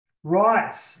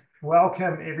Right,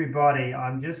 welcome everybody.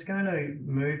 I'm just going to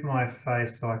move my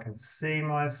face so I can see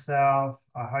myself.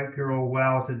 I hope you're all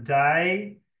well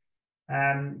today.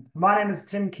 My name is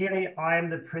Tim Keeley. I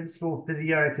am the principal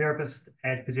physiotherapist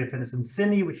at Physiotherapist in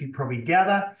Sydney, which you probably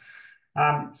gather.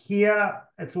 Here,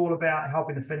 it's all about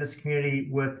helping the fitness community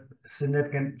with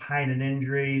significant pain and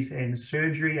injuries and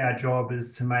surgery. Our job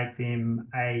is to make them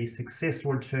a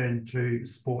successful return to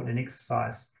sport and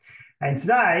exercise. And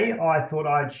today, I thought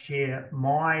I'd share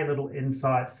my little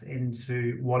insights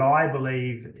into what I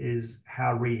believe is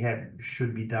how rehab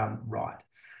should be done right.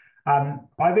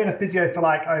 I've been a physio for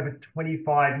like over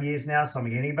 25 years now, so I'm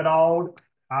getting a bit old.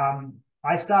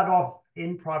 I started off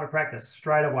in private practice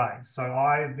straight away. So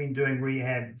I've been doing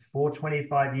rehab for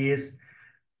 25 years.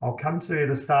 I'll come to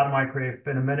the start of my career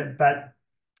in a minute, but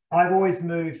I've always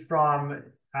moved from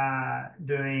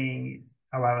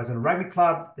I was in a rugby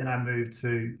club, then I moved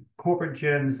to corporate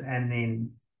gyms and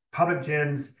then public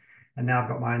gyms, and now I've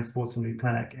got my own sports injury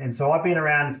clinic. And so I've been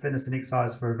around fitness and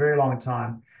exercise for a very long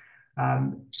time.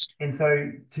 And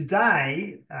so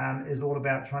today is all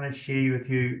about trying to share with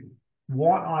you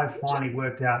what I've finally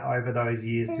worked out over those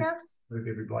years to move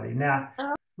everybody. Now,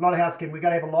 a lot of housekeeping. We're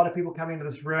going to have a lot of people coming into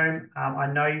this room. I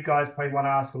know you guys probably want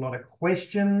to ask a lot of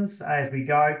questions as we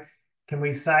go. Can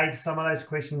we save some of those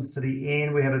questions to the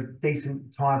end? We have a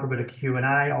decent time for a bit of Q&A.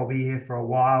 I'll be here for a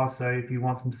while. So if you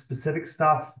want some specific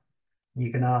stuff, you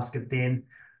can ask it then.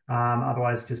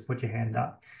 Otherwise, just put your hand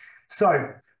up. So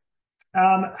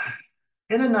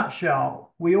in a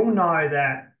nutshell, we all know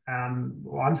that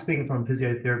I'm speaking from a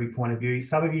physiotherapy point of view.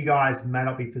 Some of you guys may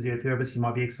not be physiotherapists. You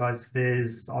might be exercise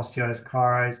phys, osteos,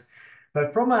 chiros.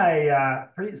 But from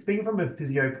speaking from a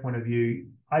physio point of view,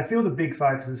 I feel the big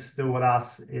focus is still with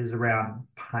us is around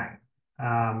pain.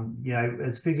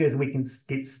 As physios, we can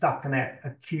get stuck in that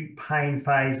acute pain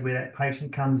phase where that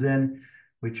patient comes in.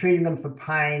 We're treating them for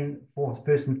pain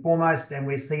first and foremost, and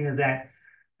we're seen as that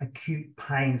acute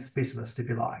pain specialist, if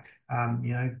you like.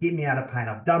 Get me out of pain.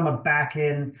 I've done my back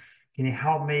in. Can you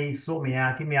help me, sort me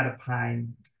out, get me out of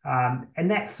pain?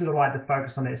 And that's sort of like the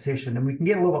focus on that session. And we can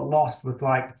get a little bit lost with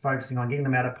like focusing on getting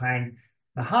them out of pain.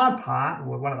 The hard part,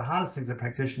 or one of the hardest things as a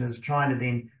practitioner, is trying to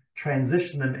then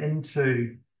transition them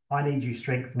into, I need you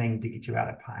strengthening to get you out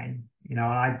of pain.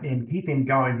 And keep them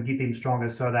going to get them stronger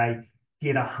so they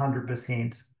get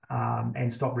 100%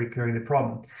 and stop recurring the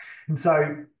problem. And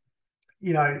so,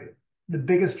 the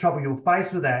biggest trouble you'll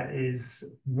face with that is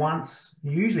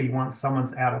usually once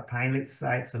someone's out of pain, let's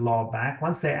say it's a lower back,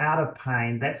 once they're out of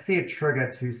pain, that's their trigger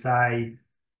to say,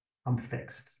 I'm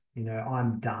fixed.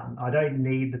 I'm done. I don't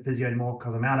need the physio anymore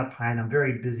because I'm out of pain. I'm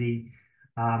very busy.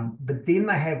 But then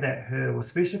they have that hurdle,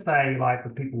 especially if they, like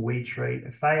with people we treat,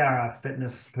 if they are a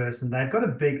fitness person, they've got a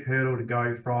big hurdle to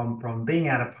go from being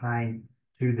out of pain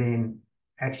to then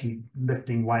actually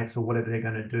lifting weights or whatever they're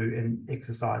going to do in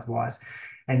exercise wise.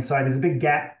 And so there's a big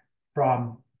gap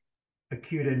from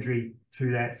acute injury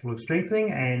to that full of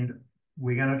strengthening. And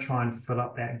we're going to try and fill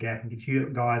up that gap and get you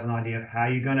guys an idea of how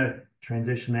you're going to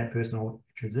transition that person or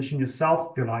transition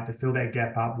yourself, if you like, to fill that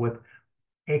gap up with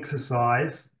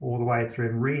exercise all the way through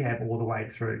and rehab all the way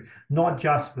through, not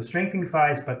just for the strengthening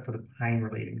phase, but for the pain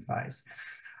relieving phase.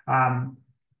 And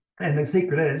the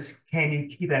secret is, can you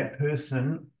keep that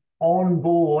person on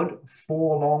board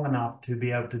for long enough to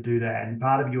be able to do that? And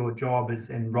part of your job is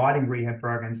in writing rehab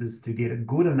programs is to get it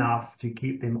good enough to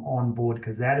keep them on board,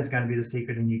 because that is going to be the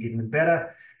secret in you getting them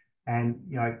better and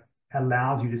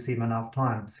allows you to see them enough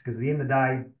times. Because at the end of the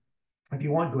day, if you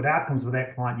want good outcomes with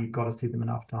that client, you've got to see them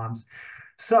enough times.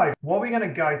 So what we're going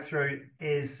to go through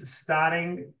is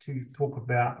starting to talk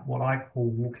about what I call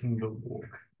walking the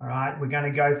walk. All right, we're going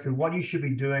to go through what you should be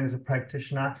doing as a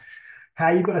practitioner, how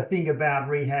you've got to think about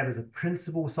rehab as a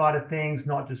principle side of things,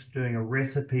 not just doing a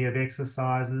recipe of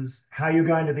exercises, how you're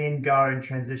going to then go and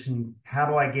transition, how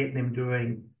do I get them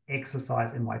doing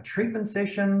exercise in my treatment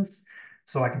sessions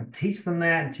so I can teach them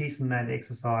that and teach them that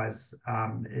exercise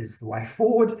is the way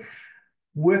forward.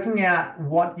 Working out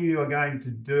what you are going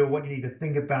to do, what you need to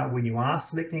think about when you are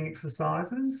selecting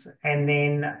exercises, and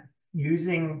then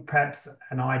using perhaps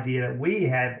an idea that we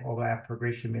have of our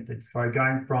progression method. So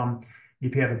going from,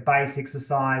 if you have a base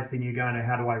exercise, then you're going to,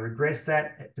 how do I regress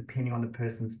that depending on the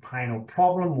person's pain or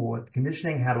problem or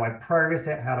conditioning? How do I progress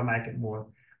that? How to make it more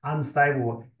unstable,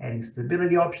 or adding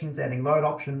stability options, adding load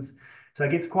options. So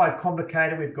it gets quite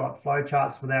complicated. We've got flow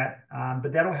charts for that,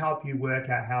 but that'll help you work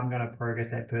out how I'm going to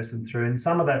progress that person through. And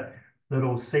some of the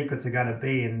little secrets are going to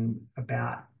be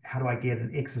about how do I get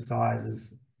an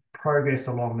exercises progress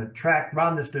along the track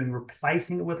rather than just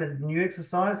replacing it with a new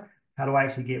exercise. How do I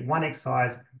actually get one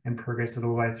exercise and progress it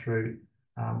all the way through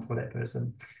for that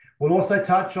person? We'll also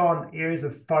touch on areas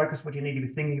of focus, what you need to be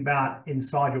thinking about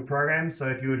inside your program. So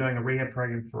if you were doing a rehab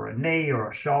program for a knee or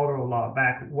a shoulder or lower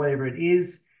back, whatever it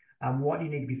is, what you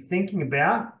need to be thinking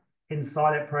about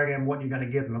inside that program, what you're going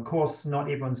to give them. Of course, not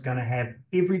everyone's going to have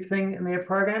everything in their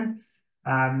program,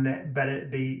 but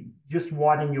it'd be just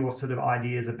widening your sort of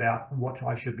ideas about what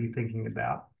I should be thinking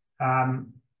about.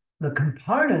 The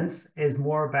components is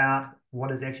more about what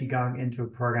is actually going into a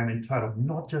program in total,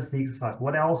 not just the exercise.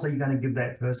 What else are you going to give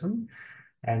that person?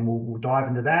 And we'll dive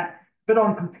into that. But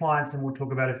on compliance, and we'll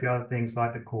talk about a few other things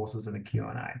like the courses and the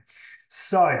Q&A.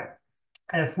 So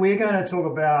if we're going to talk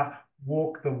about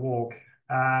walk the walk,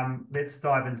 let's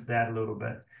dive into that a little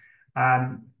bit.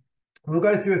 We'll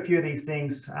go through a few of these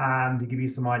things to give you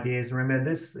some ideas. Remember,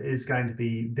 this is going to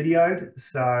be videoed,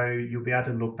 so you'll be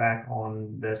able to look back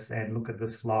on this and look at the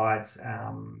slides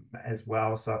as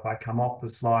well. So if I come off the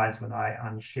slides when I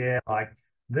unshare like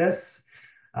this,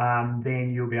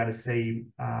 then you'll be able to see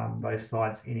those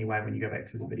slides anyway when you go back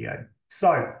to the video.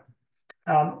 So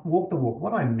walk the walk,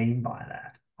 what I mean by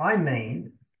that, I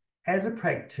mean, as a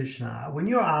practitioner, when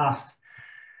you're asked,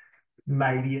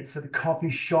 maybe it's at a coffee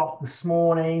shop this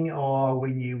morning, or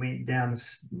when you went down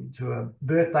to a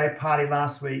birthday party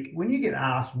last week, when you get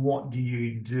asked, what do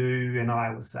you do? And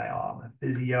I would say, oh, I'm a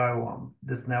physio, I'm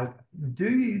this now.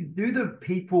 Do the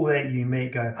people that you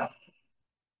meet go,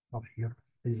 oh, you're a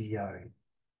physio.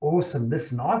 Awesome.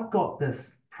 Listen, I've got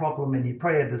this problem, and you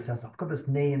probably had this, I've got this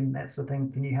knee and that sort of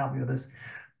thing. Can you help me with this?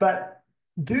 But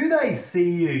do they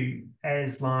see you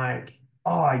as like,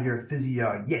 oh, you're a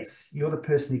physio? Yes, you're the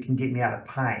person who can get me out of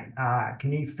pain.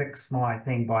 Can you fix my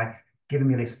thing by giving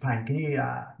me less pain? Can you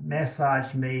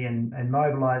massage me and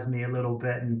mobilize me a little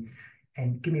bit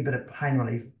and give me a bit of pain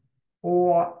relief?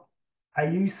 Or are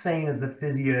you seen as the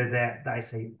physio that they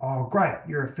say, oh, great,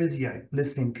 you're a physio.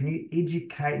 Listen, can you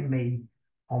educate me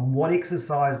on what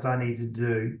exercises I need to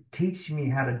do, teach me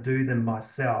how to do them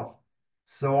myself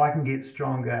so I can get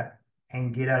stronger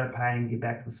and get out of pain and get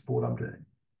back to the sport I'm doing?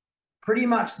 Pretty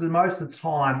much most of the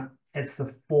time, it's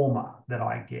the former that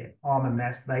I get. I'm a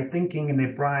mess. They're thinking in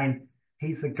their brain,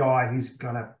 he's the guy who's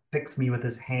going to fix me with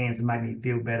his hands and make me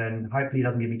feel better, and hopefully he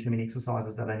doesn't give me too many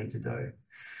exercises that I need to do.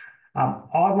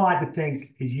 I'd like to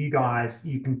think, as you guys,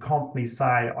 you can confidently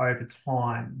say over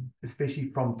time,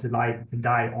 especially from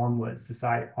today onwards, to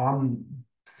say, I'm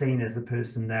seen as the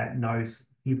person that knows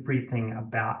everything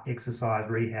about exercise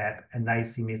rehab, and they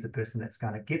see me as the person that's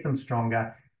going to get them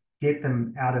stronger, get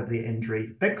them out of their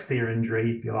injury, fix their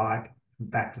injury, if you like,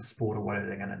 back to sport or whatever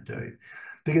they're going to do.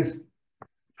 Because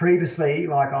previously,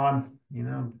 like I'm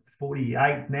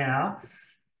 48 now,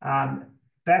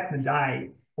 back in the day,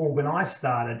 or when I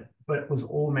started, but it was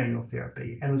all manual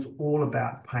therapy and it was all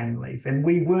about pain relief. And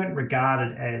we weren't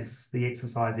regarded as the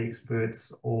exercise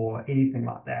experts or anything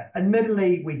like that.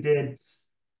 Admittedly,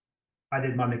 I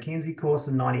did my McKenzie course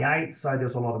in 98, so there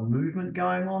was a lot of movement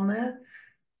going on there,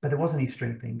 but there wasn't any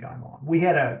strength thing going on. We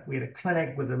had a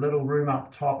clinic with a little room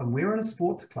up top, and we were in a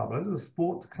sports club. It was a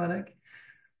sports clinic.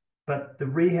 But the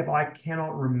rehab, I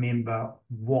cannot remember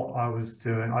what I was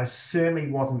doing. I certainly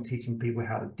wasn't teaching people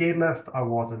how to deadlift.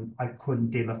 I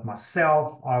couldn't deadlift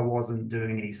myself. I wasn't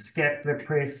doing any scapular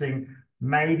pressing,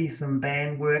 maybe some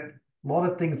band work. A lot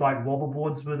of things like wobble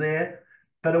boards were there,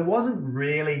 but it wasn't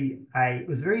really it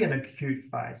was very an acute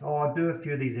phase. Oh, I'll do a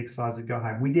few of these exercises and go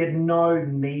home. We did no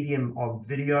medium of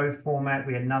video format.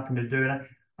 We had nothing to do. And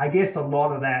I guess a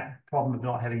lot of that problem of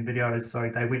not having videos,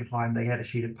 so they went home, they had a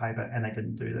sheet of paper and they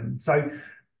didn't do them. So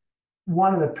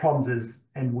one of the problems is,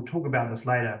 and we'll talk about this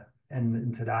later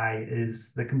in today,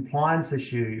 is the compliance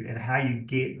issue, and how you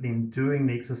get them doing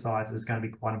the exercise is going to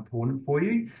be quite important for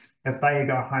you. If they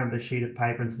go home with a sheet of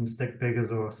paper and some stick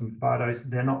figures or some photos,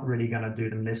 they're not really going to do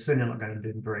them. They're certainly not going to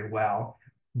do them very well.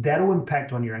 That'll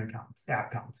impact on your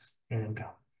outcomes and income.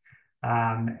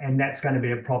 And that's going to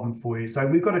be a problem for you. So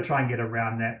we've got to try and get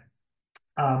around that,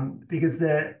 because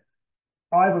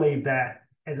I believe that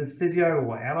as a physio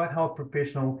or allied health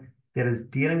professional that is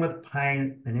dealing with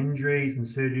pain and injuries and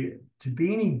surgery, to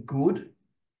be any good,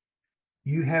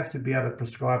 you have to be able to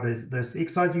prescribe those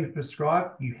exercises you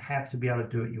prescribe. You have to be able to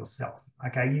do it yourself.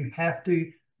 Okay, you have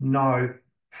to know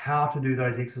how to do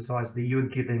those exercises that you're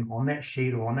giving on that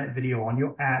sheet or on that video, on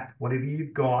your app, whatever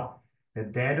you've got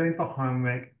that they're doing for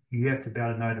homework. You have to be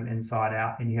able to know them inside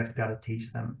out, and you have to be able to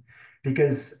teach them,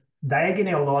 because they're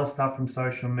getting a lot of stuff from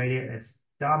social media. It's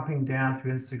dumping down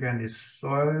through Instagram. There's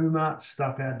so much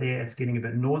stuff out there. It's getting a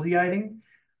bit nauseating,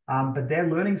 but they're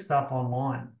learning stuff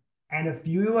online. And if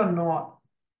you are not,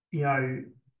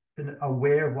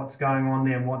 aware of what's going on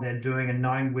there and what they're doing, and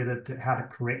knowing how to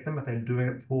correct them if they're doing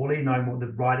it poorly, knowing what the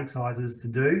right exercises to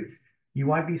do, you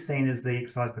won't be seen as the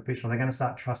exercise professional. They're going to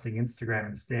start trusting Instagram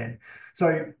instead.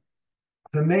 So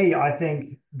for me, I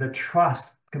think the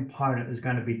trust component is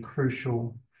going to be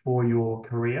crucial for your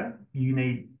career. You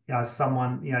need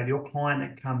someone, your client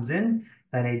that comes in,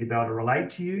 they need to be able to relate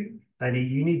to you.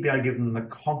 You need to be able to give them the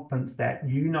confidence that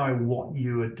you know what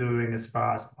you are doing as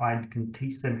far as I can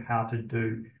teach them how to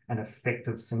do an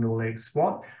effective single leg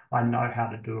squat. I know how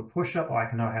to do a push-up. I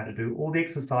can know how to do all the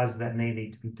exercises that they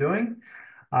need to be doing.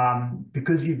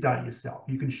 Because you've done it yourself.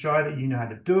 You can show that you know how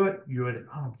to do it.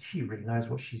 She really knows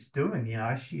what she's doing.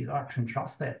 I can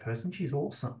trust that person. She's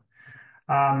awesome.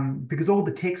 Because all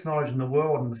the text knowledge in the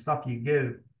world and the stuff you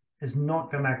give is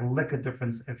not going to make a lick of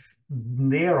difference if in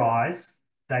their eyes,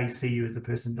 they see you as the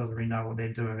person who doesn't really know what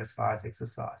they're doing as far as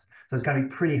exercise. So it's going to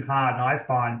be pretty hard. And I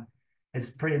find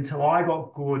until I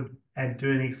got good at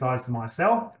doing the exercises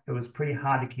myself, it was pretty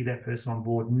hard to keep that person on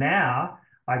board. Now,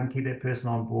 I can keep that person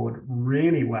on board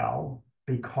really well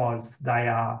because they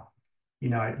are,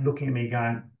 looking at me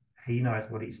going, he knows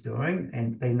what he's doing,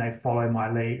 and then they follow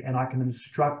my lead, and I can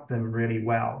instruct them really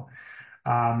well.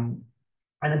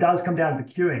 And it does come down to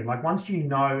cueing. Like once you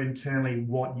know internally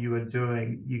what you are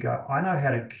doing, you go, I know how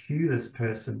to cue this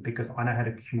person because I know how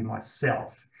to cue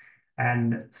myself.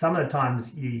 And some of the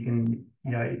times you can,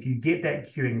 if you get that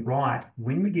cueing right,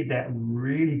 when we get that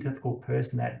really difficult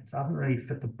person that doesn't really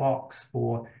fit the box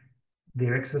for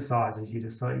their exercises, you're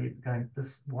going,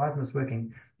 why isn't this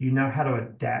working? You know how to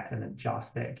adapt and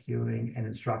adjust that cueing and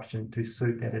instruction to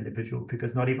suit that individual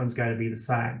because not everyone's going to be the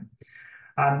same.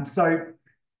 So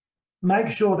make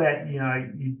sure that,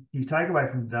 you take away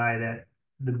from today that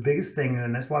the biggest thing,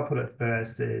 and that's why I put it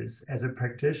first, is as a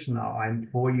practitioner, I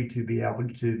implore you to be able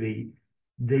to be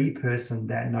the person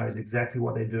that knows exactly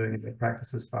what they're doing in their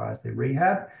practice as far as their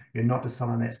rehab. You're not just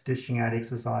someone that's dishing out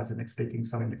exercise and expecting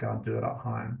someone to go and do it at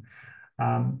home.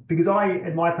 Because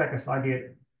in my practice, I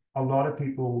get a lot of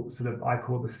people I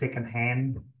call the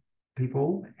second-hand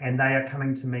people, and they are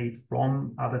coming to me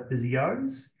from other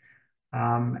physios.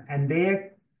 And their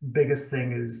biggest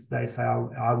thing is they say,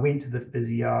 I went to the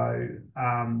physio.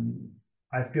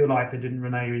 I feel like they didn't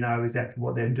really know exactly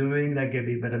what they're doing. They gave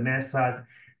me a bit of massage.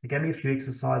 They gave me a few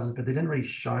exercises, but they didn't really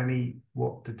show me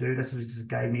what to do. They sort of just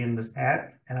gave me in this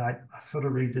app, and I sort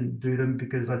of really didn't do them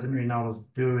because I didn't really know what I was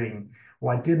doing.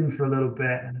 Well, I did them for a little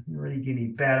bit, and it didn't really get any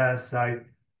better, so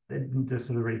it didn't just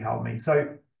sort of really help me.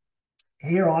 So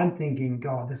here I'm thinking,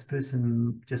 God, this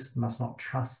person just must not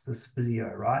trust this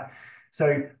physio, right?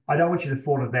 So I don't want you to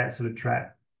fall into that sort of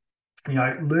trap.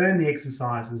 Learn the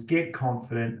exercises, get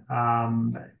confident,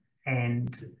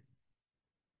 and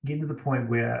get to the point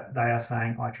where they are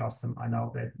saying, I trust them. I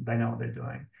know that they know what they're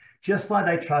doing. Just like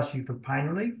they trust you for pain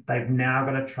relief, they've now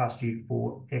got to trust you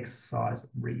for exercise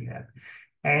rehab.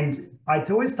 And I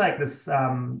always take this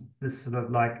sort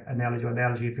of like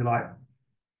analogy, if you like,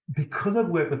 because I've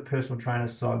worked with personal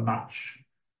trainers so much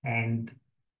and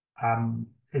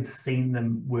have seen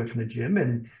them work in the gym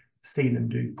and seen them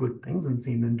do good things and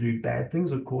seen them do bad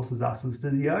things, of course, as us as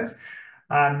physios.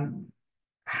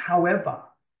 However,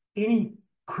 any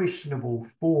questionable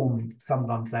form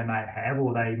sometimes they may have,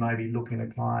 or they may be looking at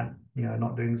a client,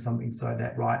 not doing something so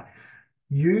that right.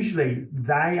 Usually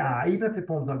they are, even if the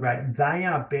form's not great, they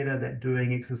are better at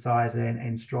doing exercise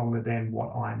and stronger than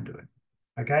what I'm doing.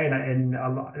 Okay, and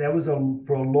that was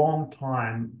for a long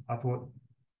time. I thought,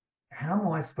 how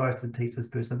am I supposed to teach this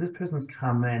person? This person's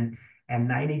come in and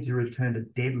they need to return to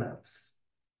deadlifts,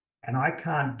 and I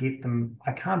can't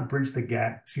bridge the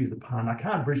gap, excuse the pun, I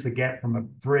can't bridge the gap from a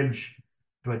bridge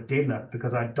to a deadlift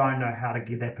because I don't know how to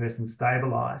get that person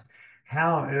stabilized.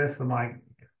 How on earth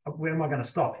where am I going to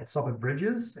stop? Stop at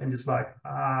bridges and just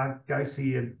go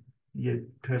see your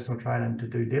personal trainer to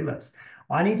do deadlifts.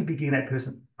 I need to be getting that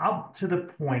person up to the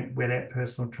point where that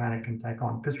personal trainer can take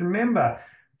on. Because remember,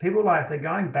 people if they're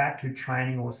going back to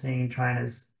training or seeing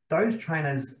trainers, those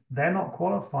trainers, they're not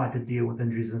qualified to deal with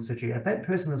injuries and surgery. If that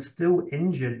person is still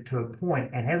injured to a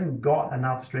point and hasn't got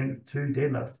enough strength to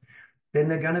deadlift, then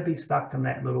they're going to be stuck in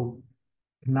that little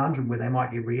conundrum where they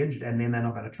might get re-injured and then they're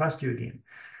not going to trust you again.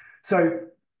 So,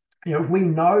 we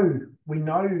know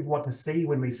what to see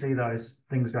when we see those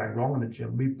things going wrong in the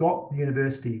gym. We've got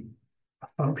university, a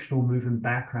functional movement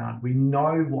background. We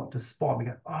know what to spot. We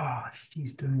go, oh,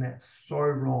 she's doing that so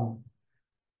wrong.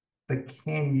 But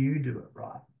can you do it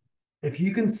right? If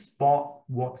you can spot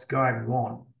what's going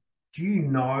wrong, do you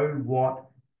know what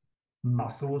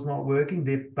muscle is not working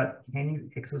there? But can you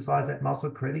exercise that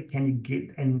muscle correctly? Can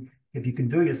you and if you can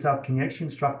do it yourself, can you actually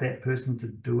instruct that person to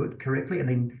do it correctly? And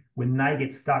then when they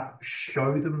get stuck,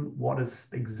 show them what is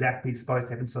exactly supposed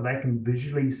to happen so they can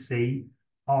visually see,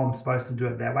 oh, I'm supposed to do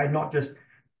it that way, not just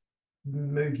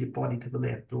move your body to the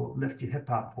left or lift your hip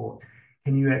up, or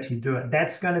can you actually do it?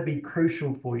 That's going to be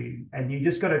crucial for you. And you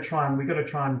just got to try and we've got to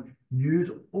try and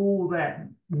use all that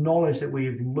knowledge that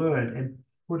we've learned and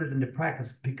put it into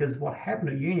practice, because what happened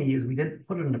at uni is we didn't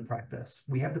put it into practice.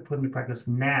 We have to put it into practice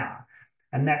now.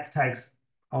 And that takes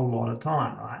a lot of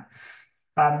time,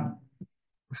 right?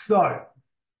 So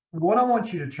what I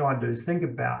want you to try and do is think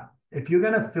about, if you're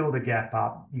going to fill the gap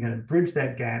up, you're going to bridge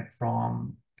that gap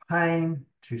from pain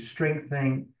to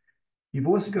strengthening. You've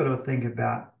also got to think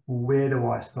about, where do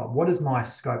I stop? What is my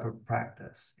scope of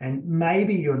practice? And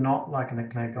maybe you're not like in a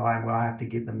clinic where I have to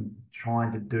get them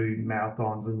trying to do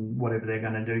marathons and whatever they're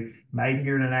going to do. Maybe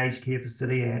you're in an aged care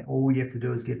facility and all you have to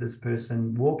do is get this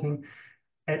person walking.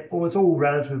 Or it's all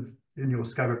relative in your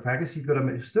scope of practice. You've got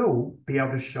to still be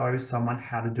able to show someone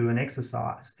how to do an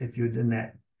exercise if you're in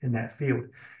that field.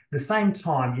 At the same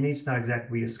time, you need to know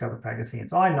exactly where your scope of practice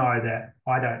ends. I know that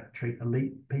I don't treat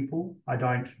elite people. I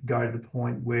don't go to the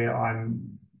point where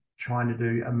I'm trying to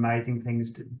do amazing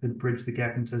things to bridge the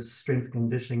gap into strength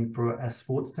conditioning for a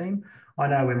sports team. I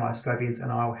know where my scope ends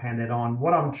and I'll hand that on.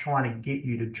 What I'm trying to get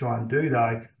you to try and do,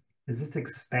 though, is just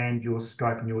expand your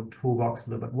scope and your toolbox a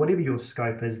little bit. Whatever your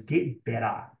scope is, get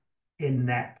better in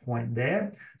that point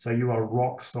there. So you are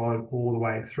rock solid all the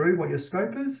way through what your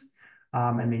scope is.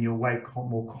 And then you're way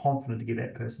more confident to get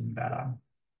that person better.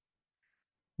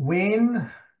 When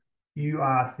you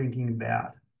are thinking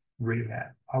about rehab,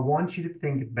 I want you to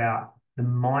think about the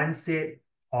mindset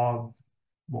of,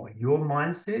 well, your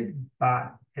mindset,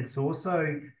 but it's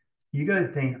also, you got to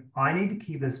think, I need to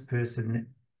keep this person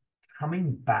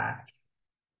coming back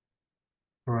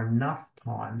for enough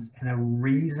times and a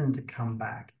reason to come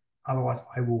back. Otherwise,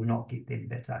 I will not get them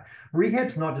better.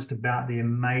 Rehab's not just about the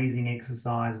amazing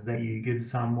exercises that you give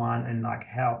someone and like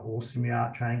how awesome you are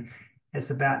at training. It's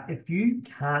about, if you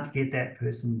can't get that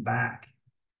person back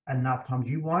enough times,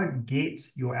 you won't get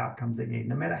your outcomes that you need.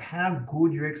 No matter how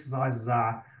good your exercises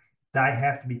are, they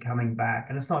have to be coming back.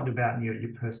 And it's not about your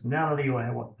personality or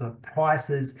what the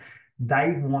price is.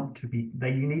 They want to be,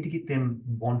 you need to get them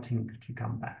wanting to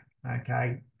come back.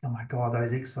 Okay. Oh my God,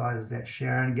 those exercises that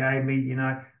Sharon gave me,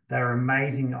 they're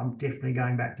amazing. I'm definitely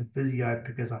going back to physio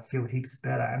because I feel heaps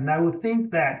better. And they will think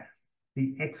that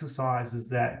the exercises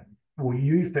that, well,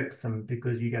 you fix them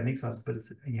because you get an exercise, but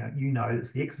it's,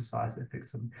 it's the exercise that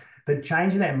fixes them. But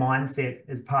changing that mindset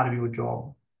is part of your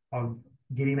job of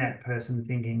getting that person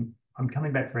thinking, I'm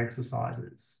coming back for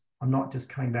exercises. I'm not just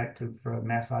coming back for a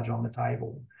massage on the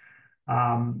table.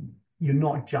 You're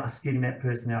not just getting that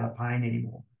person out of pain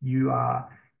anymore. You are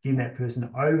getting that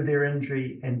person over their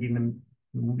injury and getting them,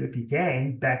 if you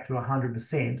can, back to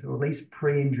 100% or at least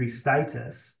pre-injury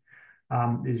status,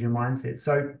 is your mindset.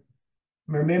 So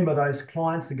remember, those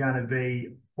clients are going to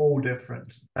be all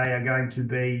different. They are going to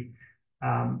be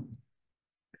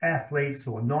athletes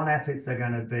or non-athletes. They're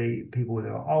going to be people that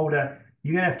are older.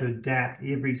 You're going to have to adapt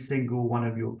every single one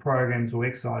of your programs or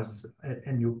exercises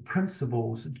and your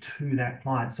principles to that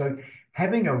client. So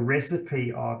having a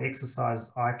recipe of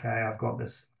exercise, okay, I've got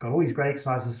all these great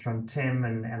exercises from Tim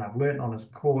and I've learned on his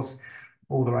course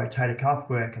all the rotator cuff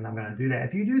work, and I'm going to do that.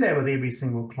 If you do that with every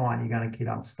single client, you're going to get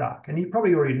unstuck. And you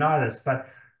probably already know this, but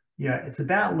it's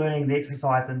about learning the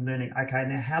exercise and learning, okay,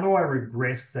 now how do I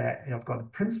regress that? I've got the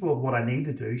principle of what I need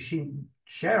to do.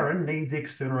 Sharon needs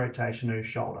external rotation in her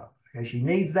shoulder. Okay, she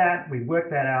needs that. We've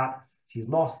worked that out. She's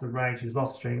lost the range, she's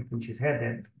lost strength, and she's had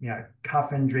that,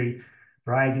 cuff injury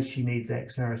for ages. She needs that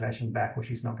external rotation back, or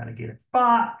she's not going to get it.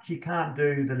 But she can't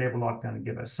do the level I'm going to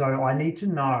give her. So I need to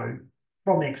know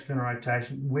from external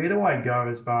rotation, where do I go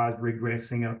as far as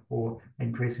regressing or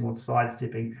increasing or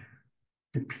sidestepping,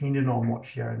 depending on what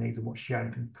Sharon needs and what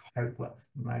Sharon can cope with,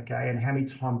 okay? And how many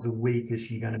times a week is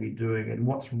she going to be doing it, and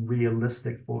what's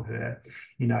realistic for her?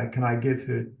 Can I give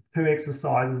her 2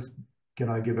 exercises? Can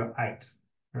I give her 8?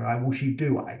 All right, will she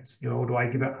do 8? Or do I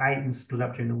give her 8 and split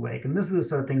up during the week? And this is the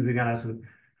sort of things we're going to sort of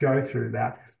go through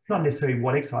about, not necessarily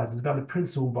what exercises, but the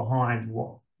principle behind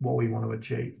what we want to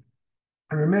achieve.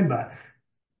 And remember,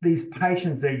 these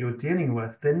patients that you're dealing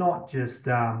with, they're not just,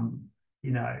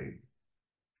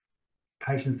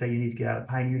 patients that you need to get out of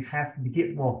pain. You have to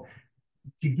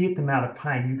to get them out of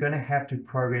pain, you're going to have to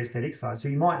progress that exercise. So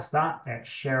you might start that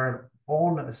Sharon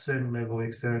on a certain level of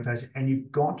external rotation, and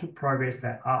you've got to progress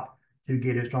that up to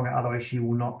get her stronger. Otherwise, she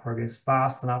will not progress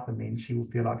fast enough, and then she will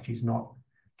feel like she's not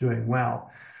doing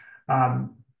well. And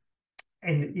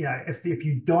if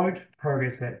you don't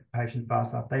progress that patient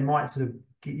fast enough, they might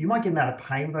you might get them out of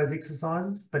pain with those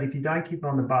exercises, but if you don't keep them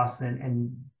on the bus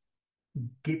and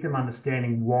get them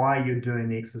understanding why you're doing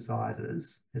the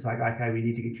exercises, it's like, okay, we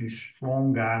need to get you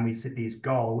stronger, and we set these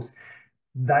goals.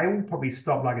 they will probably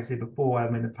stop, like I said before,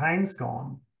 when the pain's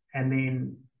gone, and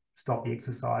then stop the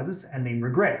exercises and then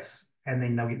regress. And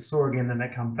then they'll get sore again, then they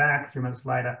come back 3 months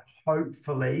later,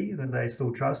 hopefully that they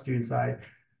still trust you and say,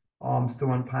 oh, I'm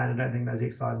still in pain, I don't think those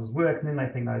exercises work, and then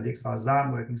they think those exercises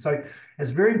aren't working. So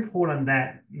it's very important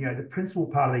that, you know, the principal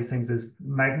part of these things is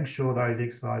making sure those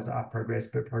exercises are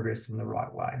progressed, but progressed in the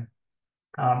right way.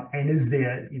 And is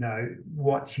there, you know,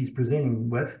 what she's presenting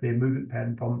with, their movement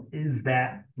pattern problem, is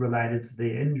that related to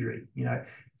their injury? You know,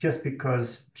 just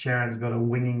because Sharon's got a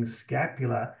winging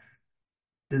scapula,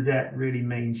 does that really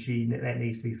mean that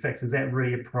needs to be fixed? Is that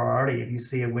really a priority? If you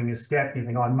see a winging scap, you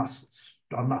think, oh, I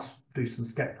must do some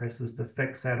scap presses to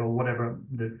fix that, or whatever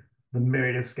the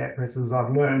myriad of scap presses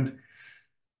I've learned.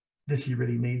 Does she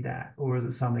really need that? Or is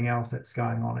it something else that's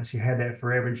going on? Has she had that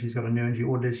forever and she's got a new injury?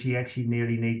 Or does she actually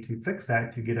nearly need to fix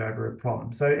that to get over a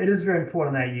problem? So it is very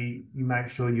important that you make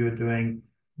sure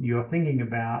you're thinking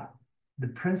about the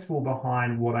principle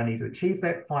behind what I need to achieve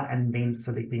that point, and then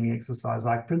selecting the exercise.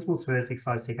 Like principles first,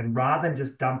 exercise second, rather than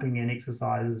just dumping in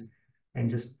exercises and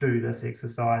just do this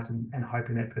exercise and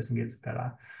hoping that person gets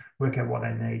better. Work out what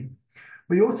they need.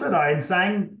 We also, though, in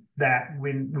saying that,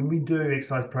 when we do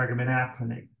exercise program in our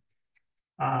clinic,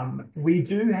 we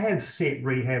do have set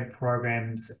rehab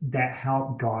programs that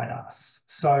help guide us.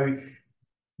 So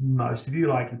most of you,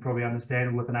 like you probably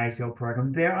understand with an ACL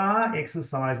program, there are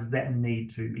exercises that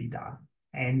need to be done.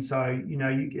 And so, you know,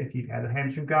 if you've had a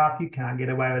hamstring graft, you can't get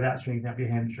away without strengthening up your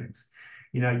hamstrings.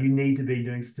 You know, you need to be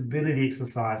doing stability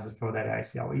exercises for that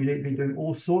ACL. You need to be doing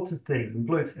all sorts of things and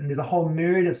glutes, and there's a whole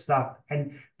myriad of stuff.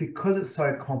 And because it's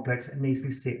so complex, it needs to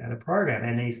be set in a program,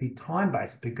 and it needs to be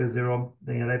time-based because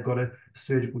they've got a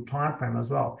surgical time frame as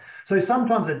well. So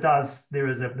sometimes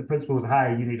the principle is,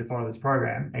 hey, you need to follow this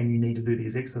program and you need to do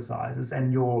these exercises,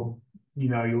 and your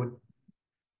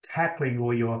tackling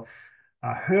or your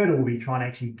hurdle will be trying to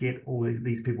actually get all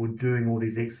these people doing all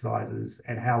these exercises,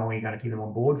 and how long are you going to keep them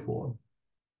on board for?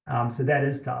 So that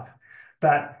is tough.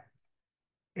 But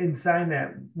in saying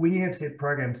that, when you have set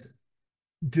programs,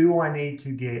 do I need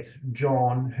to get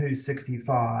John, who's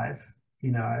 65,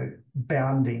 you know,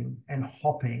 bounding and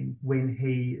hopping when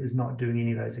he is not doing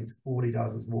any of those things? All he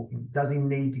does is walking. Does he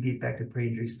need to get back to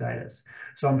pre-injury status?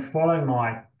 So I'm following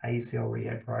my ACL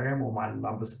rehab program, or my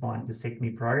lumbar spine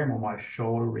discectomy program, or my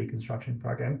shoulder reconstruction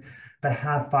program, but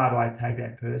how far do I take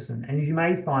that person? And you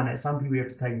may find that some people you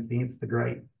have to take them to the nth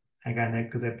degree. Again,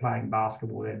 because they're playing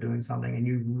basketball, they're doing something, and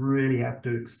you really have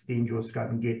to extend your scope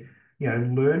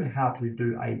and learn how to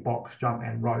do a box jump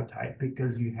and rotate,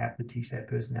 because you have to teach that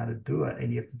person how to do it,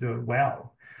 and you have to do it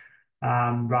well,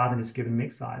 rather than just giving them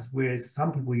exercise. Whereas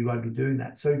some people, you won't be doing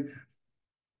that. So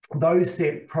those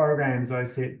set programs,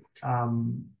 those set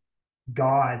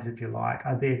guides, if you like,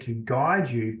 are there to guide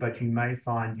you, but you may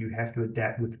find you have to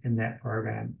adapt within that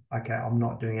program. Okay, I'm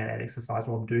not doing that exercise,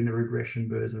 or I'm doing the regression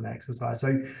version of that exercise.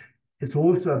 So it's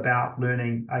also about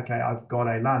learning, okay, I've got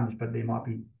a lunge, but there might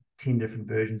be 10 different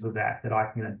versions of that I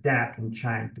can adapt and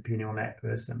change depending on that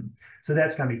person. So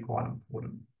that's going to be quite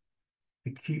important.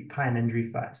 Acute pain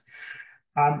injury phase.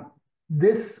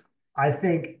 This, I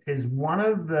think, is one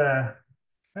of the,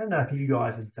 I don't know if you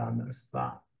guys have done this,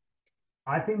 but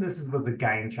I think this was a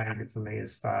game changer for me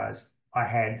as far as I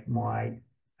had my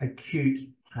acute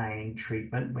pain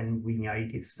treatment, when you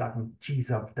get stuck and, geez,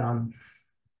 I've done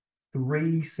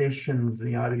 3 sessions,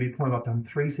 to be point, I've done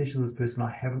 3 sessions with this person. I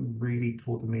haven't really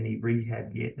taught them any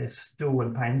rehab yet. They're still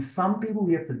in pain. Some people,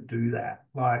 you have to do that.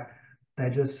 Like, they're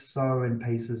just so in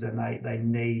pieces, and they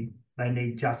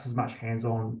need just as much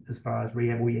hands-on as far as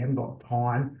rehab. Well, you haven't got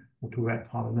time. We'll talk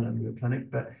about time in a minute in your clinic,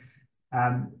 but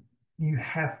you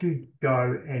have to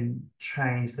go and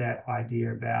change that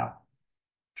idea about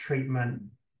treatment.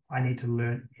 I need to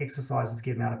learn exercises to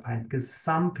get them out of pain, because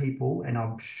some people, and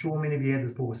I'm sure many of you have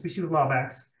this before, especially with lower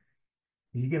backs,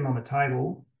 you get them on the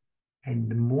table, and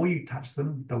the more you touch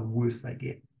them, the worse they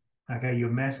get. Okay, you're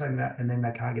massaging that, and then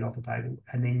they can't get off the table,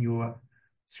 and then you're,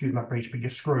 excuse my French, but you're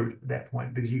screwed at that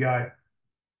point, because you go,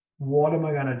 what am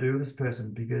I going to do with this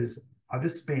person? Because I've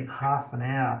just spent half an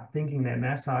hour thinking that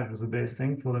massage was the best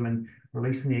thing for them, and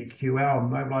releasing their QL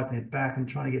and mobilizing their back and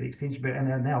trying to get the extension back, and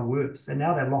they're now worse, and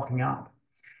now they're locking up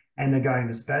and they're going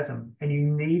to spasm. And you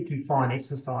need to find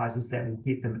exercises that will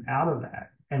get them out of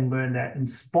that, and learn that and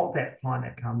spot that client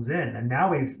that comes in. And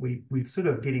now we've sort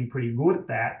of getting pretty good at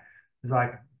that. It's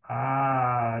like,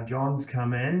 John's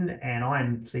come in and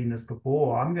I've seen this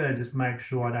before. I'm going to just make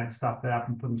sure I don't stuff that up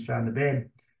and put him straight on the bed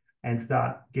and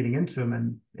start getting into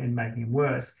him and making him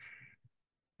worse.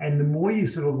 And the more you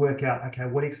sort of work out, okay,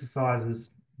 what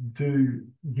exercises do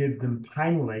give them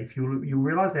pain relief, you'll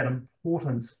realize that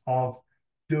importance of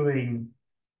doing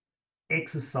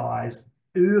exercise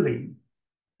early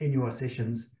in your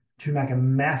sessions to make a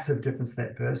massive difference to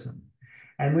that person.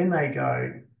 And when they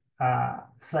go,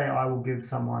 say I will give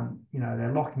someone,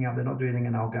 they're locking up, they're not doing anything,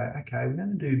 and I'll go, okay, we're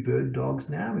going to do bird dogs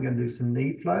now. We're going to do some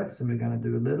knee floats, and we're going to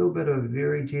do a little bit of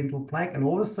very gentle plank. And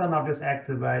all of a sudden, I've just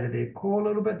activated their core a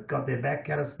little bit, got their back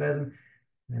out of spasm,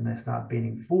 and then they start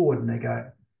bending forward, and they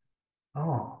go,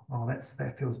 oh,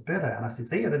 that feels better. And I said,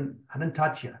 see, I didn't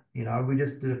touch you. We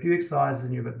just did a few exercises,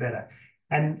 and you're a bit better.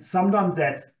 And sometimes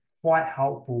that's quite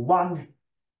helpful. One,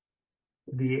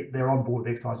 they're on board with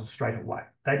the exercises straight away.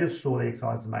 They just saw the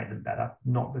exercises made them better,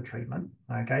 not the treatment.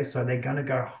 Okay, so they're going to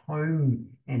go home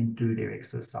and do their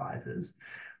exercises.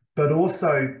 But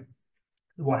also,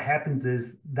 what happens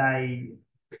is they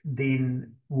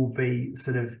then will be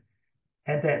sort of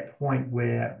at that point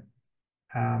where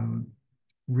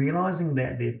realizing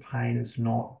that their pain is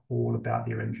not all about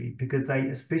their injury, because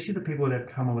especially the people that have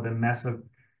come in with a massive,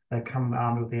 they come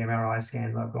armed with the MRI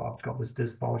scan, I've got this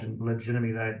disc bulge, and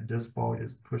legitimately that disc bulge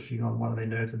is pushing on one of their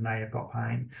nerves and they have got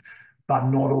pain. But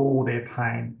not all their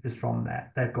pain is from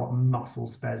that. They've got muscle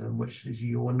spasm, which is,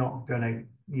 you're not going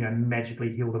to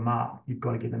magically heal them up. You've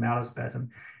got to get them out of spasm.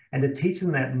 And to teach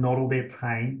them that not all their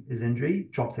pain is injury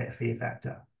drops that fear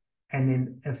factor. And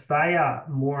then if they are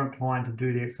more inclined to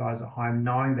do the exercise at home,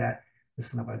 knowing that,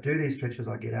 listen, if I do these stretches,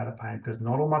 I get out of pain, because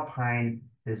not all my pain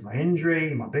is my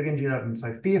injury, my big injury that I'm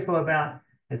so fearful about.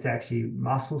 It's actually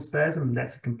muscle spasm.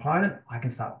 That's a component. I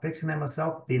can start fixing that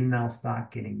myself. Then they'll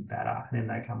start getting better. And then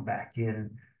they come back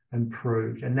in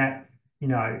improved. And that,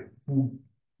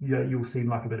 you'll seem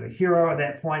like a bit of a hero at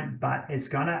that point, but it's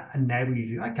going to enable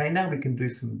you to, okay, now we can do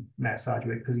some massage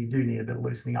work, because you do need a bit of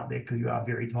loosening up there because you are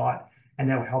very tight. And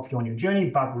that will help you on your journey,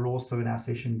 but we're also in our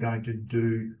session going to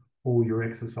do all your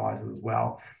exercises as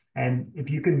well. And if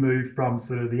you can move from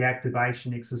sort of the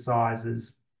activation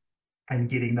exercises and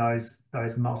getting those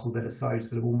muscles that are so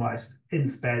sort of almost in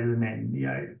spasm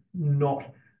and,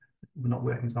 not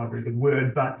working is not a very good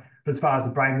word, but as far as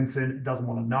the brain is concerned, it doesn't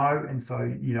want to know. And so,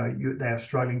 they are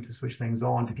struggling to switch things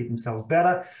on to get themselves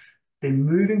better. Then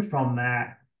moving from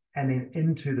that and then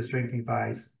into the strengthening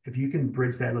phase, if you can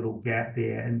bridge that little gap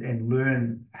there and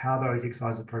learn how those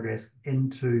exercises progress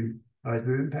into those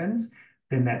movement patterns,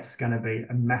 then that's going to be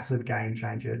a massive game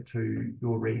changer to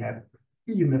your rehab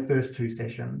in the first 2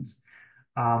 sessions.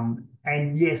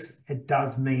 And yes, it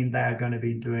does mean they are going to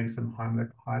be doing some homework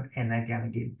at home, and they're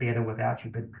going to get better without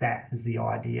you, but that is the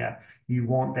idea. You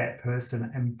want that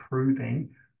person improving.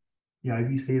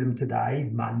 If you see them today,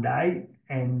 Monday,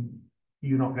 and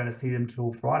you're not going to see them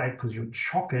till Friday because you're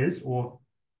chockers, or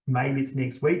maybe it's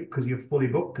next week because you're fully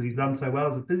booked because you've done so well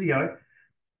as a physio,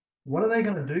 what are they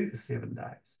going to do for 7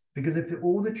 days? Because if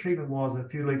all the treatment was a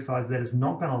few exercises, that is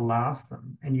not going to last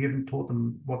them, and you haven't taught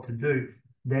them what to do,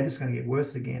 they're just going to get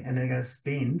worse again, and they're going to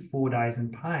spend 4 days in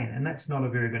pain. And that's not a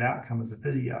very good outcome as a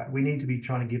physio. We need to be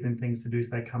trying to give them things to do so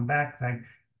they come back saying,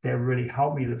 that really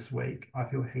helped me this week. I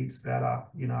feel heaps better.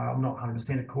 I'm not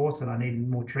 100% of course, and I need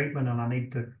more treatment, and I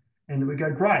need to, and we go,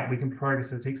 great, we can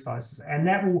progress with exercises. And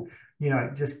that will,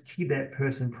 just keep that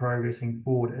person progressing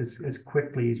forward as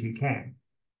quickly as you can.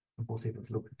 Of course, if it's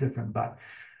a little bit different, but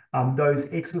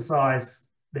those exercise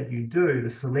that you do, the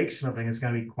selection of things is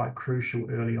going to be quite crucial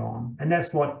early on. And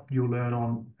that's what you'll learn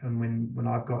on, and when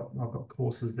I've got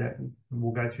courses that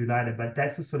we'll go through later, but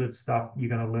that's the sort of stuff you're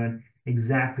going to learn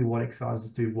exactly what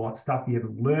exercises do what, stuff you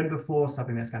haven't learned before,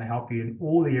 something that's going to help you in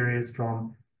all the areas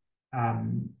from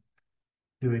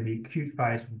doing the acute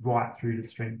phase right through to the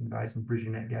strengthening phase and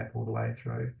bridging that gap all the way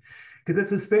through. Because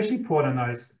it's especially important in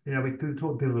those, we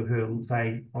talk to people who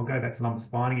say, I'll go back to lumbar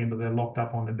spine again, but they're locked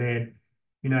up on the bed.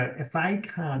 If they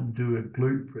can't do a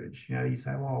glute bridge, you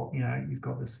say, well, you've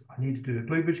got this, I need to do a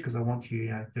glute bridge because I want you,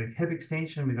 doing hip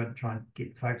extension. We've got to try and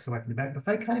get focus away from the back. But if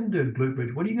they can't even do a glute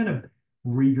bridge, what are you going to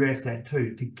regress that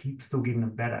to keep still getting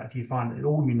them better if you find that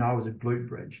all you know is a glute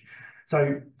bridge?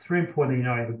 So it's very important that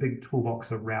you have a big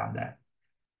toolbox around that.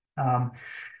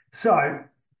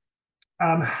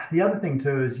 The other thing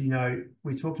too is,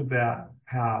 we talked about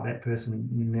how that person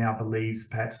now believes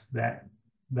perhaps that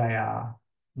they are,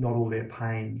 not all their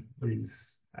pain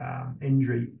is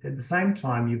injury. At the same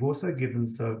time, you've also given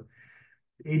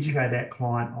educate that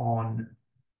client on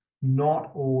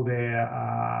not all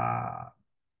their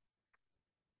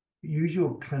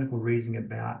usual clinical reasoning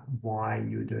about why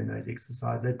you're doing those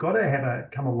exercises. They've got to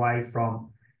come away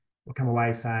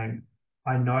saying,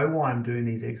 I know why I'm doing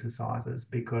these exercises,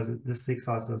 because this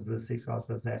exercise does this, exercise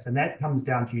does that. And that comes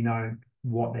down to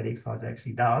what that exercise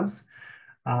actually does.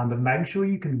 But make sure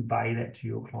you convey that to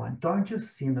your client. Don't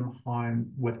just send them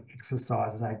home with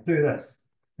exercises. Say, do this.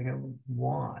 They go,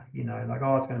 why? You know, like,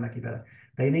 oh, it's going to make you better.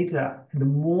 They need to, the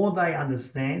more they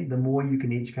understand, the more you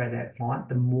can educate that client,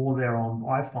 the more they're on,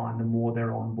 I find, the more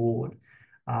they're on board.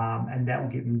 And that will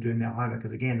get them doing their homework.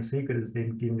 Because again, the secret is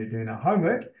them getting to doing their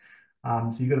homework.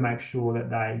 So you've got to make sure that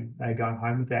they go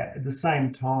home with that. At the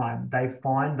same time, they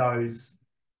find those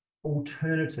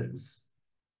alternatives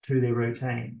to their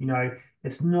routine. You know,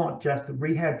 it's not just the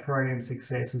rehab program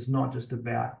success is not just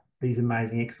about these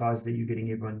amazing exercises that you're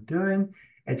getting everyone doing.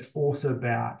 It's also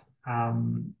about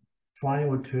finding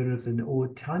alternatives or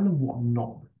telling them what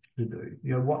not to do.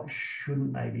 You know, what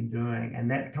shouldn't they be doing? And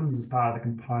that comes as part of the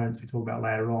components we talk about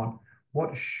later on.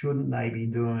 What shouldn't they be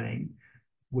doing,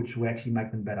 which will actually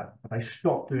make them better? If they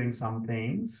stop doing some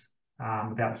things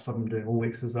without stopping doing all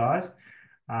exercise,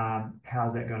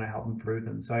 how's that going to help improve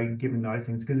them? So giving those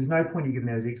things, because there's no point in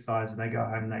giving those exercises and they go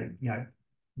home and they, you know,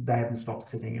 they haven't stopped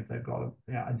sitting if they've got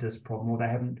a disc problem, or they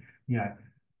haven't, you know,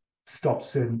 stopped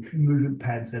certain movement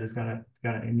patterns that is going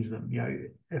to injure them. You know,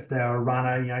 if they're a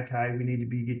runner, you know, okay, we need to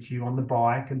get you on the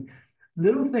bike, and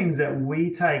little things that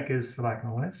we take as for like,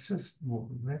 oh,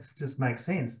 let's just make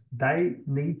sense. They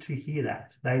need to hear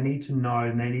that. They need to know,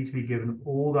 and they need to be given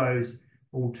all those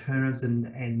alternatives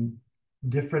and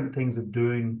different things of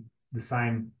doing the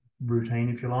same routine,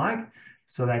 if you like,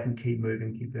 so they can keep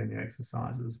moving, keep doing their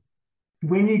exercises.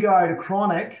 When you go to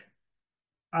chronic,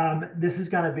 this is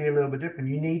going to be a little bit different.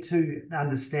 You need to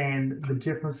understand the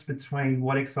difference between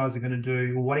what exercise you're going to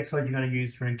do, or what exercise you're going to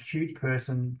use for an acute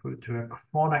person to a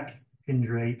chronic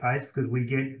injury case, because we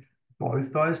get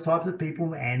both those types of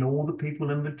people and all the people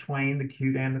in between, the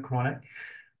acute and the chronic.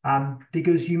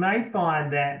 Because you may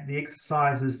find that the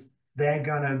exercises they're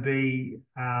going to be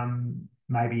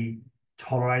maybe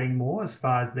tolerating more, as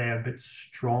far as they're a bit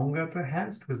stronger,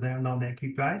 perhaps, because they're not in that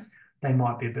acute phase. They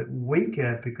might be a bit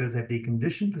weaker because they've been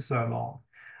conditioned for so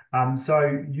long.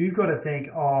 So you've got to think,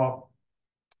 oh,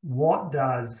 what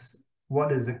does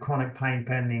the chronic pain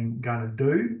patterning going to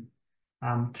do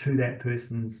to that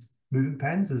person's movement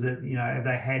patterns? Is it, you know, have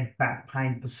they had back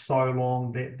pain for so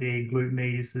long that their glute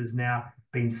medius has now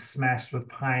been smashed with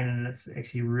pain and it's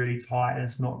actually really tight and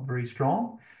it's not very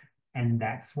strong, and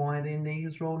that's why their knee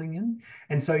is rolling in?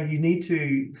 And so you need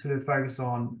to sort of focus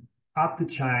on up the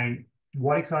chain,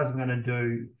 what exercise I'm going to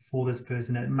do for this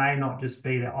person. It may not just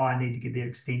be that, oh, I need to get their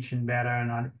extension better,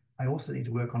 and I also need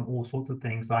to work on all sorts of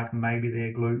things, like maybe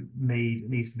their glute med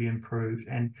needs to be improved,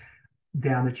 and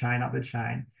down the chain, up the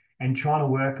chain, and trying to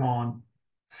work on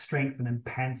strength and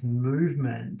enhance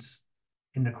movement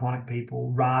in the chronic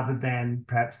people, rather than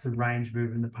perhaps the range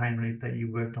movement, the pain relief that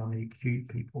you worked on the acute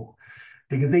people.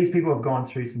 Because these people have gone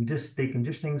through some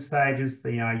deconditioning stages.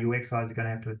 You know, your exercise are going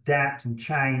to have to adapt and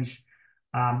change.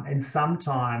 And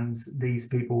sometimes these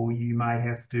people, you may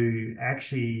have to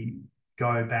actually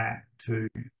go back to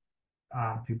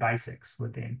basics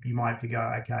with them. You might have to go,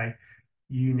 okay,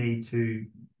 you need to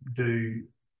do,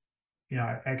 you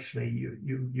know, actually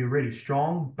you're really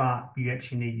strong, but you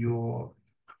actually need your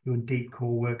deep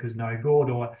core work is no good,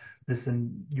 or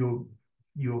listen,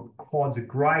 your quads are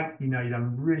great, you know, you've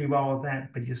done really well with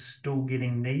that, but you're still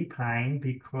getting knee pain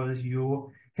because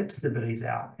your hip stability is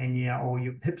out, and you know, or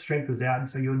your hip strength is out, and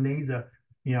so your knees are,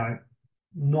 you know,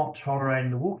 not tolerating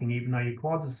the walking, even though your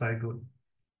quads are so good.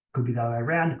 Could be the other way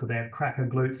around. Could they have cracker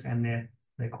glutes and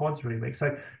their quads really weak?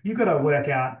 So you've got to work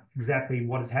out exactly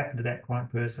what has happened to that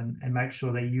chronic person and make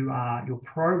sure that your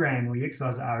program or your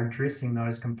exercise are addressing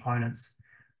those components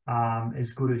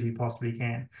as good as you possibly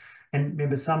can. And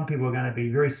remember, some people are going to be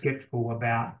very skeptical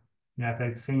about, you know,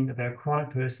 if they're a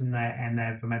chronic person and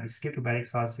they've maybe skeptical about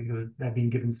exercise because they've been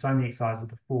given so many exercises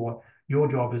before. Your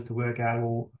job is to work out,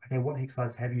 well, okay, what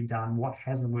exercise have you done? What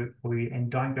hasn't worked for you? And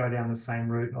don't go down the same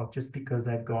route of just because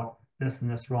they've got this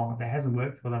and this wrong. If that hasn't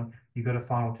worked for them, you've got to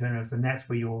find alternatives. And that's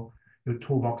where your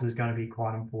toolbox is going to be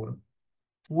quite important.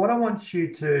 What I want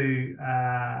you to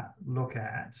look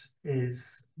at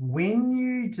is when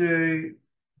you do,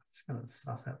 I'm just going to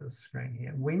suss out the screen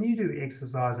here. When you do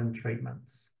exercise and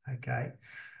treatments, okay,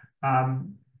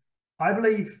 I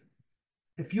believe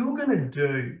if you're going to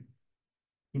do,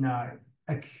 you know,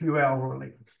 a QL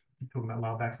relief, I'm talking about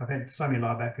lower backs. I've had so many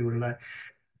lower back people today.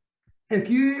 If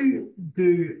you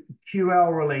do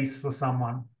QL release for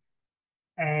someone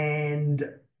and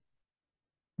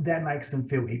that makes them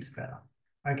feel heaps better,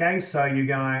 okay, so you're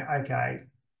going, okay,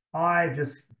 I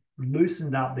just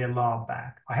loosened up their lower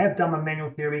back. I have done my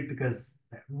manual therapy because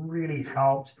that really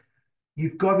helped.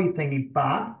 You've got to be thinking,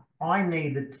 but I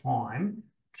need the time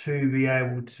to be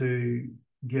able to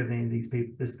give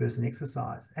this person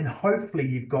exercise. And hopefully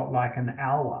you've got like an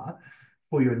hour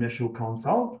for your initial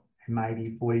consult. and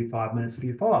maybe 45 minutes for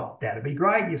your follow-up. That'd be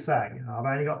great, you say. You know, I've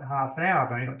only got half an hour,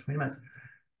 I've only got 20 minutes.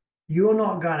 You're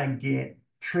not going to get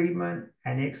treatment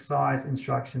and exercise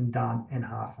instruction done in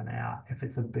half an hour if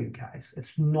it's a big case.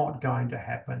 It's not going to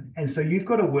happen. And so you've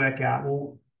got to work out,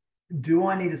 well, do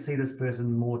I need to see this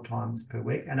person more times per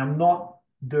week? And I'm not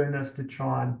doing this to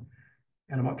try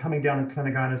and I'm not coming down to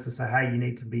clinic owners to say, hey, you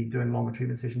need to be doing longer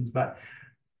treatment sessions,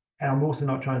 and I'm also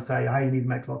not trying to say, hey, you need to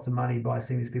make lots of money by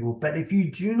seeing these people. But if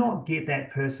you do not get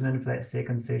that person in for that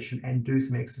second session and do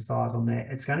some exercise on that,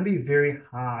 it's going to be very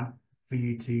hard for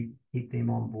you to keep them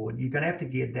on board. You're going to have to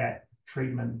get that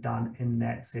treatment done in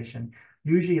that session.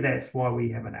 Usually that's why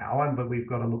we have an hour, but we've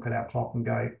got to look at our clock and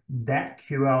go, that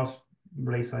QL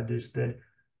release I just did,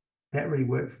 that really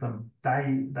worked for them.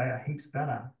 They are heaps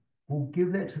better. We'll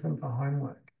give that to them for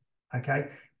homework, okay?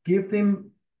 Give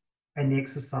them an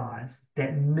exercise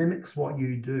that mimics what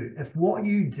you do. If what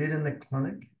you did in the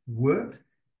clinic worked,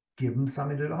 give them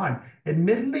something to do at home.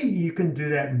 Admittedly, you can do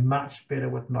that much better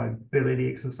with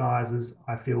mobility exercises,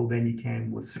 I feel, than you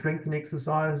can with strengthening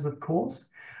exercises, of course.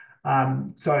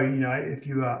 So, you know, if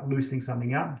you are loosening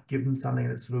something up, give them something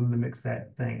that sort of mimics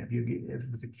that thing. If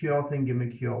it's a QL thing, give them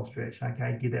a QL stretch,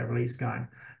 okay, get that release going.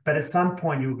 But at some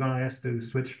point, you're going to have to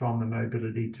switch from the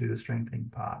mobility to the strengthening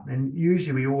part. And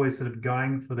usually we always sort of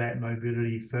going for that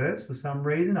mobility first for some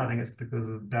reason. I think it's because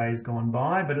of days gone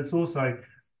by, but it's also,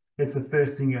 it's the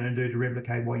first thing you're going to do to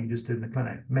replicate what you just did in the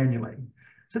clinic manually.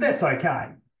 So that's okay.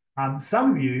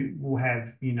 Some of you will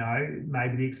have, you know,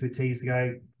 maybe the expertise to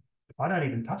go, I don't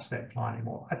even touch that client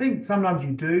anymore. I think sometimes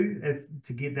you do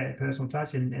to get that personal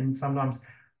touch, and sometimes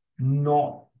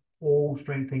not all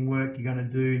strengthening work you're going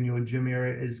to do in your gym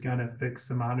area is going to fix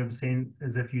them 100%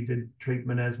 as if you did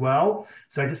treatment as well.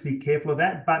 So just be careful of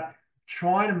that, but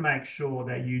try to make sure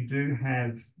that you do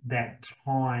have that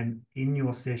time in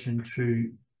your session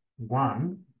to,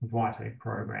 one, write a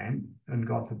program, and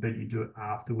God forbid you do it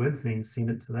afterwards, then send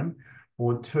it to them,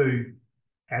 or two,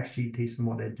 actually teach them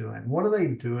what they're doing. What are they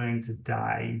doing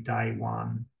today, day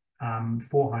one,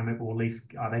 for homework, or at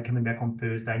least are they coming back on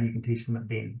Thursday and you can teach them it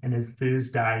then? And is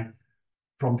Thursday,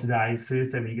 from today's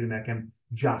Thursday when you get them back in,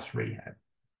 just rehab?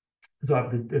 So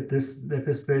if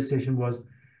this first session was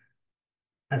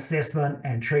assessment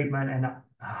and treatment and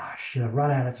shit, I've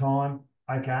run out of time.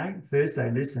 Okay, Thursday,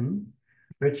 listen,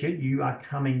 Richard, you are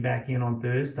coming back in on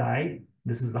Thursday.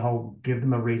 This is the whole, give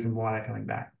them a reason why they're coming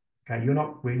back. Okay, you're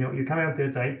coming on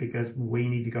Thursday because we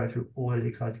need to go through all those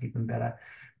exercises to get them better.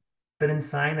 But in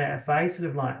saying that, if they sort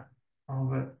of like, oh,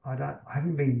 but I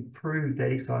haven't been proved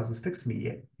that exercise has fixed me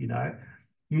yet, you know,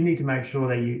 you need to make sure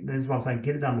that this is what I'm saying,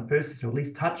 get it done the first session, or at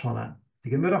least touch on it to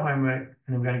get a bit of homework, and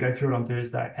then we're going to go through it on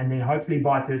Thursday. And then hopefully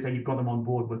by Thursday, you've got them on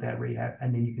board with that rehab,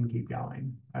 and then you can keep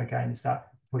going, okay, and start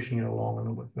pushing it along a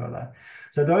little bit further.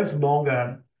 So those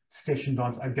longer session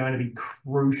times are going to be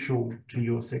crucial to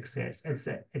your success.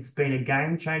 It's been a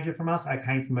game changer from us. I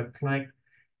came from a clinic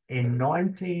in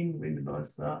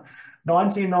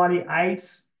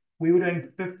 1998. We were doing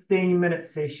 15-minute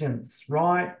sessions,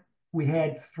 right? We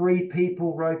had 3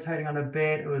 people rotating on a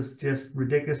bed. It was just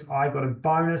ridiculous. I got a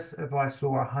bonus if I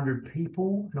saw 100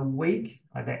 people in a week.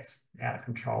 Like, that's out of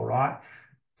control, right?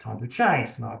 Times have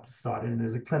changed, and I've decided, and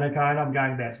as a clinic owner, I'm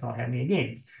going, that's not happening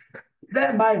again.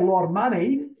 That made a lot of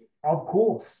money, of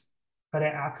course, but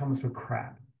our outcomes were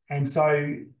crap. And so,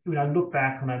 you know, look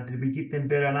back on it, did we get them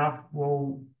better enough?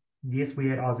 Well, yes,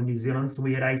 I was in New Zealand, so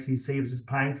we had ACC, it was just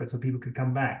paying for it so people could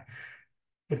come back.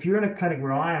 If you're in a clinic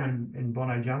where I am in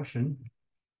Bono Junction,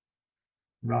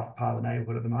 rough part of the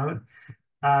neighborhood at the moment,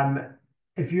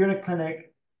 if you're in a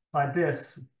clinic like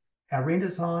this, our rent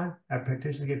is high, our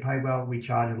practitioners get paid well, we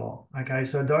charge a lot. Okay,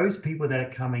 so those people that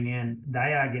are coming in,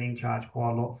 they are getting charged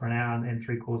quite a lot for an hour and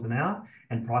 3/4 an hour,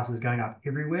 and prices going up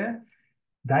everywhere.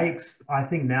 I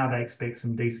think now they expect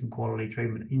some decent quality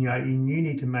treatment. You know, you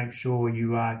need to make sure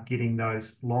you are getting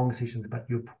those longer sessions, but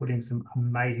you're putting some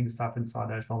amazing stuff inside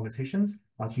those longer sessions.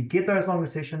 Once you get those longer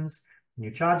sessions and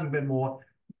you're charging a bit more,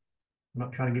 I'm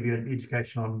not trying to give you an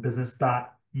education on business,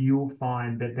 but you'll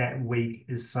find that that week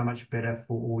is so much better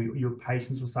for all your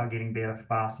patients will start getting better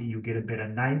faster. You'll get a better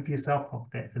name for yourself.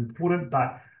 That's important,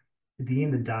 but at the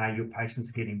end of the day, your patients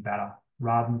are getting better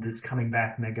rather than just coming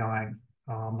back and they're going,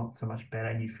 oh, I'm not so much better,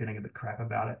 and you're feeling a bit crap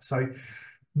about it. So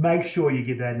make sure you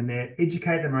get that in there.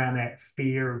 Educate them around that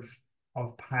fear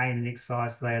of pain and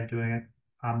exercise so they are doing it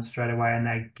straight away, and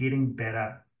they're getting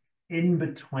better in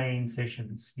between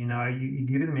sessions. You know, you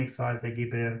give them exercise, they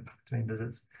get better between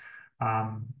visits.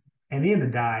 And at the end of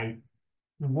the day,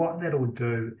 what that'll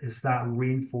do is start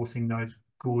reinforcing those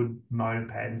good motor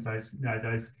patterns,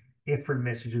 those effort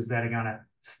messages that are going to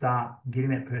start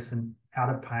getting that person out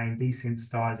of pain,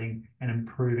 desensitizing, and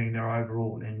improving their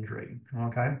overall injury.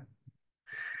 Okay.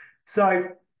 So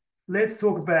let's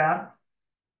talk about,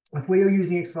 if we are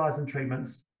using exercise and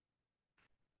treatments,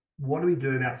 what do we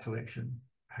do about selection?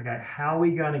 Okay, how are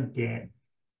we going to get,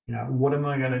 what am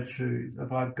I going to choose?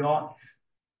 If I've got,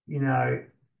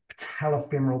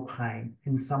 patellofemoral pain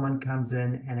and someone comes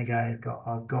in and again,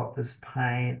 I've got this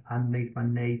pain underneath my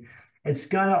knee, it's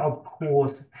going to, of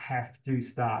course, have to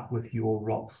start with your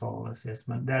rock solid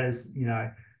assessment. That is,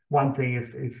 one thing.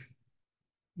 If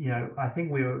I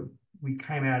think we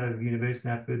came out of university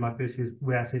after my first year,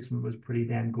 where our assessment was pretty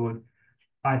damn good.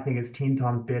 I think it's 10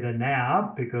 times better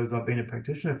now because I've been a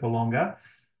practitioner for longer.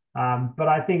 But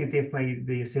I think it definitely,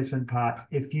 the assessment part,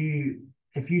 if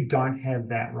you don't have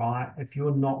that right, if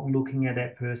you're not looking at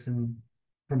that person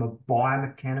from a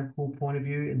biomechanical point of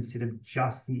view instead of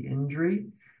just the injury,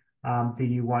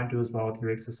 then you won't do as well with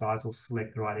your exercise or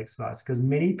select the right exercise. Because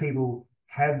many people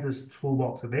have this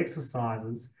toolbox of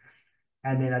exercises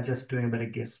and then are just doing a bit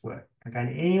of guesswork. Okay, and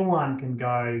anyone can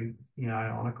go,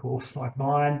 on a course like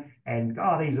mine and,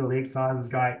 these are the exercises,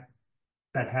 great.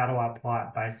 But how do I apply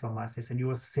it based on my assessment?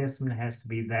 Your assessment has to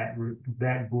be that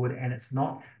good, and it's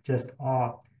not just,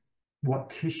 what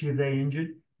tissue have they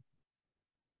injured?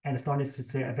 And it's not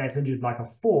necessarily if that's injured like a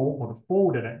fall, or the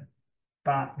fall did it,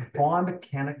 but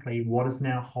biomechanically, what is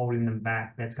now holding them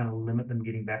back that's going to limit them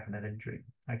getting back from that injury?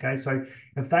 Okay, so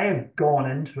if they have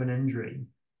gone into an injury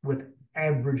with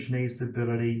average knee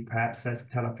stability, perhaps that's a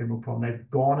patellofemoral problem, they've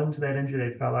gone into that injury,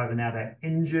 they fell over, now they're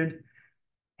injured,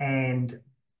 and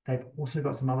they've also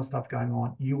got some other stuff going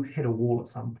on, you'll hit a wall at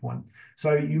some point.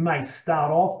 So you may start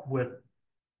off with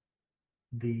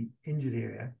the injured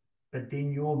area, but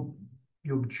then your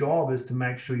job is to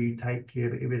make sure you take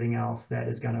care of everything else that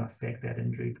is going to affect that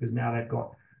injury, because now they've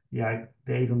got, they're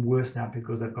even worse now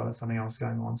because they've got something else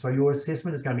going on. So your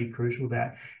assessment is going to be crucial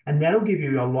there. And that'll give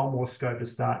you a lot more scope to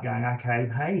start going, okay,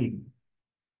 hey,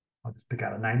 I'll just pick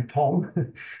out a name, Tom.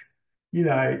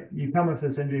 You come with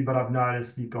this injury, but I've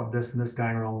noticed you've got this and this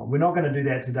going wrong. We're not going to do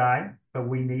that today, but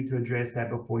we need to address that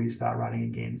before you start running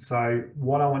again. So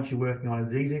what I want you working on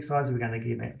is these exercises. We're going to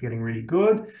get that feeling really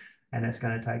good, and that's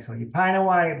going to take some of your pain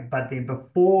away. But then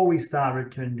before we start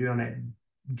doing that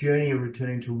journey of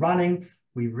returning to running,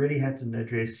 we really have to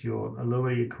address a little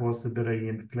bit of your core stability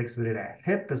and flexibility. That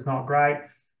hip is not great,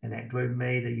 and that glute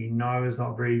med that is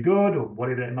not very good, or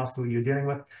whatever that muscle you're dealing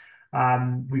with.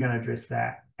 We're going to address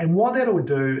that. And what that'll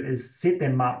do is set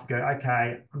them up to go,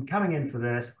 okay, I'm coming in for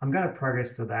this, I'm going to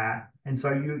progress to that. And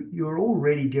so you're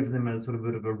already giving them a sort of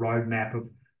bit of a roadmap of,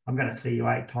 I'm going to see you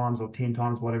 8 times or 10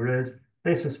 times, whatever it is.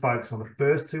 Let's just focus on the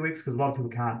first 2 weeks, because a lot of people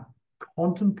can't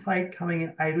contemplate coming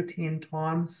in 8 or 10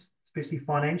 times, especially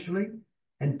financially,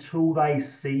 until they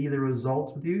see the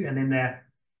results with you. And then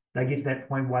they get to that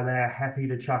point where they are happy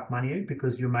to chuck money out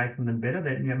because you're making them better.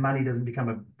 That money doesn't become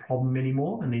a problem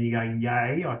anymore. And then you go,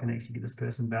 yay, I can actually get this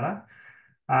person better.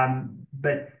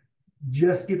 But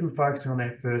just get them focusing on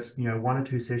that first, 1 or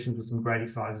 2 sessions with some great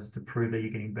exercises to prove that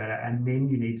you're getting better. And then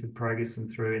you need to progress them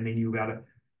through. And then you'll be able to,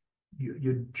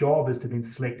 your job is to then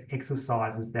select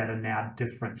exercises that are now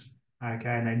different. Okay.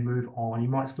 And they move on. You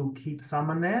might still keep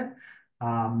some in there.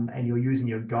 And you're using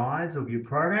your guides of your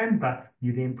program, but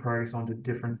you then progress onto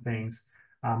different things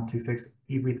to fix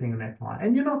everything in that plan.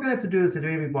 And you're not going to have to do this to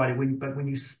everybody, but when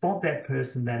you spot that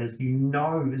person that is,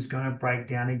 is going to break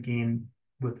down again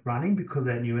with running because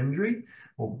of that new injury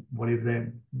or whatever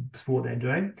that sport they're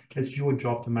doing, it's your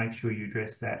job to make sure you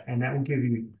address that. And that will give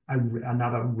you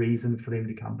another reason for them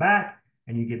to come back,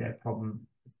 and you get that problem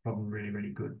really,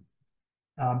 really good.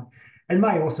 It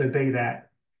may also be that,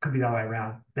 could be the other way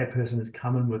around. That person is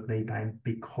coming with knee pain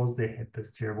because their hip is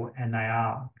terrible and they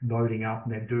are loading up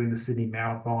and they're doing the Sydney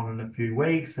Marathon in a few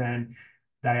weeks and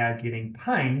they are getting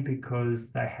pain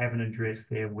because they haven't addressed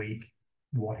their weak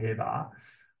whatever.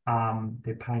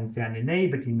 Their pain's down their knee,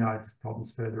 but it's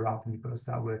problems further up and you've got to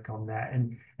start working on that.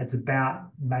 And it's about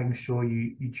making sure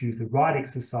you choose the right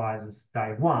exercises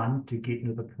day one to get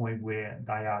into the point where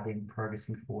they are then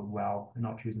progressing forward well and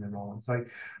not choosing the wrong one. So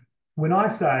when I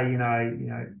say,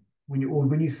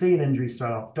 when you see an injury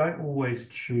straight off, don't always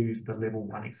choose the level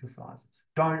 1 exercises.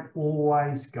 Don't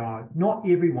always go. Not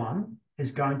everyone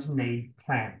is going to need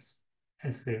clamps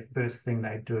as their first thing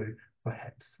they do for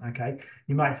hips. Okay,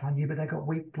 you might find, but they got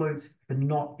weak glutes, but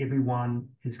not everyone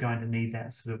is going to need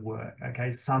that sort of work. Okay,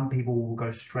 some people will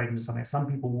go straight into something. Some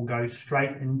people will go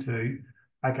straight into,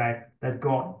 okay, they've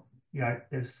got,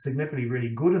 they're significantly really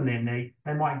good in their knee.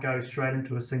 They might go straight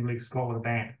into a single leg squat with a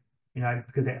band.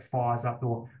 Because that fires up,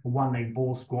 or a 1-leg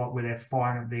ball squat where they're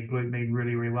firing up their glute med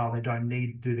really, really well. They don't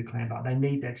need to do the clamp up. They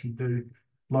need to actually do,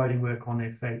 loading work on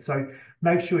their feet. So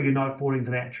make sure you're not falling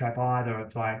into that trap either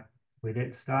of like, we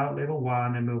did start at level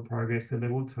 1 and we'll progress to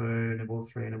level 2, level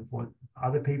 3, and level 4.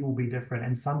 Other people will be different,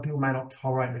 and some people may not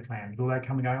tolerate the clams, or they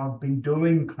come and go, I've been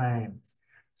doing clams.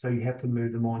 So you have to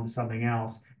move them on to something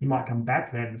else. You might come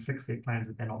back to that and fix their clams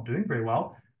that they're not doing very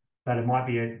well, but it might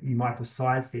be you might have to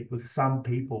sidestep with some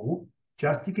people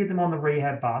just to get them on the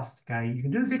rehab bus. Okay, you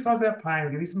can do this exercise without pain.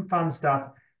 We'll give you some fun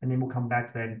stuff, and then we'll come back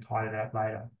to that and tie it out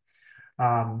later.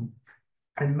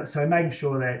 And so making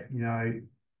sure that, you know,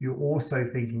 you're also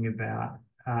thinking about,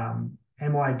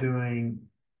 am I doing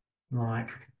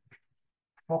like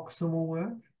proximal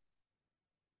work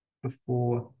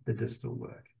before the distal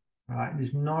work, right?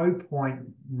 There's no point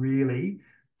really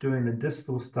doing the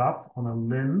distal stuff on a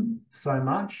limb so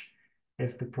much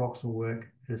if the proximal work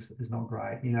is not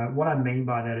great. You know, what I mean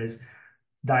by that is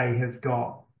they have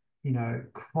got, you know,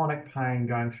 chronic pain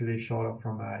going through their shoulder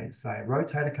from a, say, a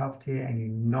rotator cuff tear, and you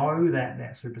know that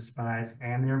that supraspinatus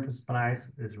and their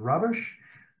infraspinatus is rubbish,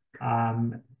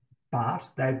 but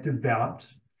they've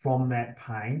developed from that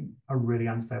pain a really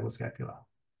unstable scapula.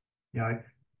 You know,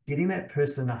 getting that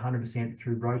person 100%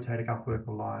 through rotator cuff work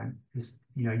alone is,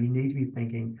 you know, you need to be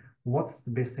thinking, what's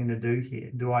the best thing to do here?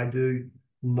 Do I do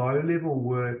low-level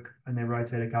work in their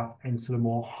rotator cuff and sort of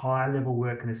more high-level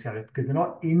work in their scapula? Because they're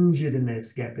not injured in their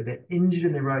scapula, they're injured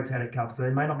in their rotator cuff, so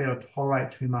they may not be able to tolerate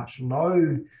too much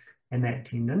load in that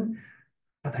tendon,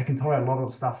 but they can tolerate a lot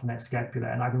of stuff in that scapula,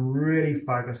 and I can really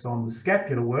focus on the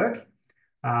scapular work,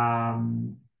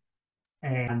 and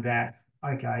that,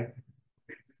 okay,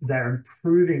 they're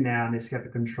improving now in their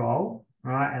scapular control,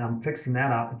 right? And I'm fixing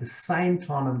that up. At the same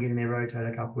time, I'm getting their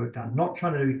rotator cuff work done. Not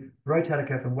trying to do rotator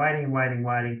cuff and waiting,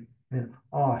 and then,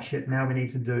 oh shit, now we need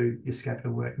to do your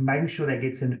scapular work. Making sure that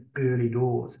gets in early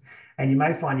doors. And you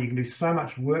may find you can do so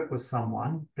much work with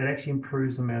someone that actually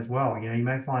improves them as well. You know, you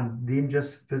may find them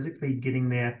just physically getting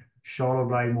their shoulder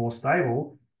blade more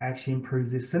stable actually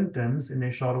improves their symptoms in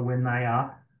their shoulder when they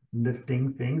are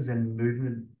lifting things and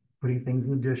moving, putting things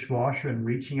in the dishwasher and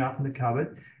reaching up in the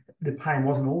cupboard. The pain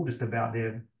wasn't all just about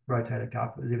their rotator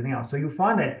cuff, it was everything else. So you'll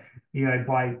find that, you know,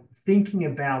 by thinking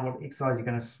about what exercise you're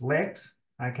going to select,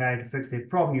 okay, to fix their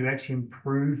problem, you actually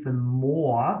improve them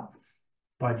more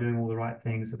by doing all the right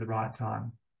things at the right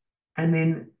time. And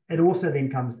then it also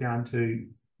then comes down to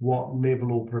what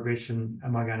level or progression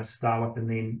am I going to start with and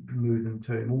then move them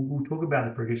to. And we'll talk about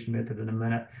the progression method in a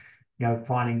minute. You know,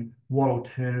 finding what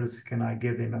alternatives can I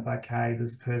give them if, okay,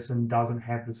 this person doesn't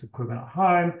have this equipment at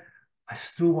home, I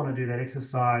still want to do that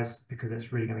exercise because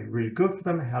that's really going to be really good for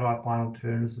them. How do I find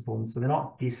alternatives for them? So they're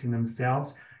not guessing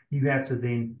themselves. You have to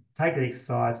then take that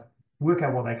exercise, work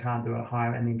out what they can't do at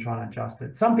home, and then try and adjust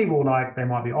it. Some people, like, they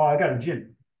might be, oh, I go to the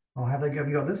gym. Oh, have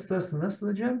you got this, and this in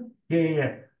the gym?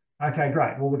 Yeah. Okay,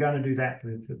 great. Well, we're going to do that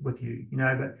with you, you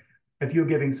know, but if you're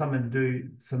giving someone to do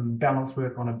some balance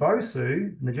work on a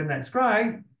BOSU in the gym, that's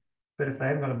great. But if they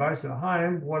haven't got a BOSU at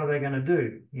home, what are they going to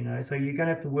do? You know, so you're going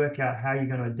to have to work out how you're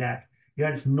going to adapt. You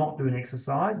don't just not do an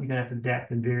exercise. You're going to have to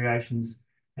adapt in variations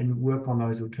and work on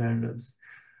those alternatives.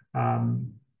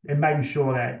 And making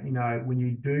sure that, you know, when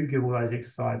you do give all those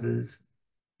exercises,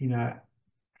 you know,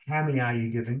 how many are you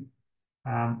giving?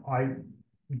 I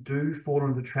do fall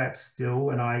into the trap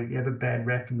still, and I have a bad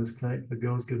rap in this clinic. The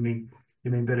girls give me a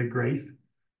bit of grief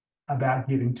about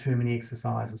giving too many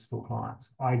exercises for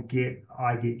clients. I get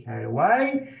carried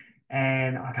away,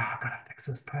 and I go, I've got to fix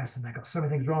this person. They've got so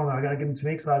many things wrong. I've got to give them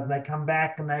some exercise, and they come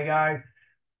back and they go,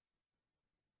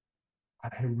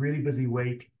 I've had a really busy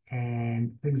week,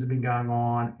 and things have been going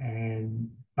on, and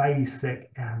baby's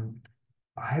sick, and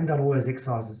I haven't done all those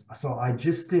exercises. So I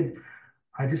just did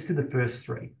the first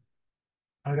 3.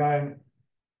 I'm going,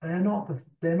 they're not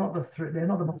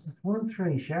the most important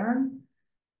 3, Sharon.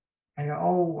 And I go,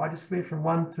 oh, I just went from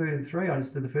 1, 2, and 3. I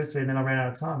just did the first 3, and then I ran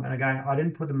out of time. And again, I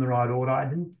didn't put them in the right order. I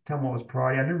didn't tell them what was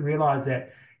priority. I didn't realize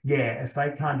that, yeah, if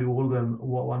they can't do all of them,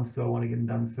 what ones do I want to get them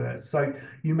done first? So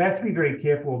you have to be very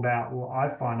careful about, well, I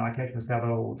find I catch myself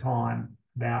all the time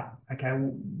about, okay,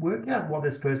 well, work out what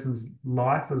this person's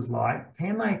life is like.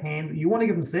 Can they handle, you want to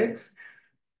give them 6?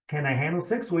 Can they handle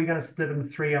 6, or are you going to split them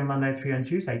 3 on Monday, 3 on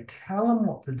Tuesday? Tell them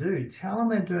what to do. Tell them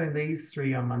they're doing these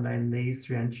 3 on Monday and these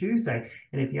 3 on Tuesday.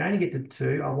 And if you only get to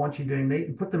 2, I want you doing these,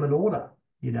 and put them in order,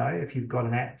 you know, if you've got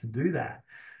an app to do that.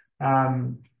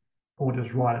 Or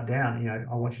just write it down, you know,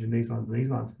 I want you to do these ones and these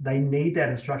ones. They need that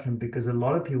instruction because a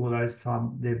lot of people those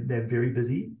times, they're very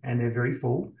busy and they're very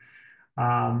full.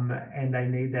 And they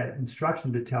need that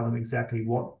instruction to tell them exactly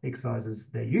what exercises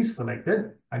that you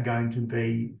selected are going to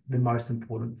be the most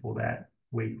important for that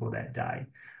week or that day.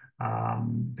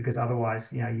 Because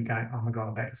otherwise, you know, you're going, oh my God,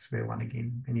 I'm back to square one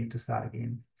again, and you have to start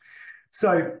again.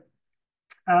 So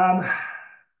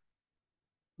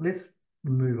let's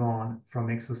move on from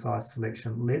exercise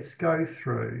selection. Let's go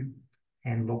through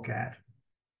and look at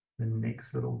the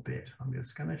next little bit. I'm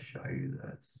just going to show you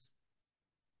this.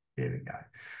 There we go.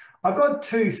 I've got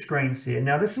two screens here.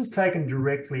 Now, this is taken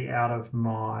directly out of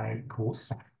my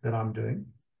course that I'm doing.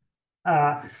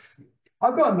 I've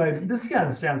got this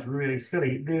sounds really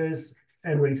silly.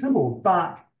 And really simple,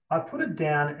 but I put it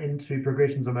down into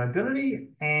progressions of mobility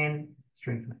and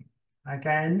strengthening.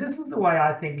 Okay, and this is the way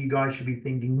I think you guys should be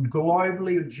thinking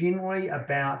globally or generally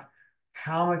about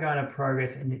how we're going to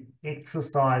progress and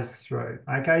exercise through.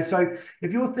 Okay, so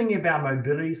if you're thinking about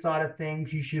mobility side of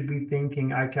things, you should be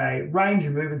thinking, okay, range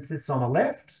of movement sits on the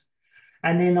left.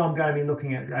 And then I'm going to be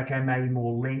looking at, okay, maybe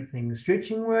more lengthening,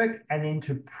 stretching work. And then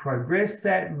to progress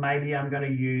that, maybe I'm going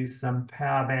to use some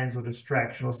power bands or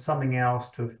distraction or something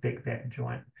else to affect that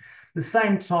joint. At the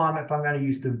same time, if I'm going to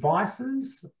use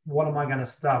devices, what am I going to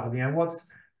start with? You know,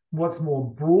 what's more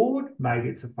broad? Maybe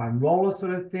it's a foam roller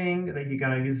sort of thing that you're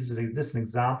going to use. This is just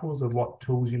examples of what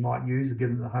tools you might use or give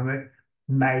them the homework.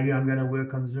 Maybe I'm going to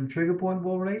work on some trigger point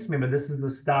ball release. Remember, this is the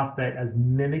stuff that is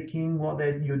mimicking what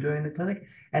you're doing in the clinic.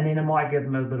 And then it might give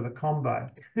them a bit of a combo.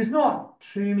 There's not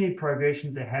too many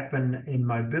progressions that happen in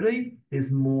mobility.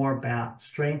 There's more about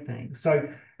strengthening. So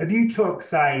if you took,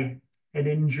 say, an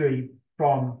injury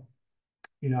from,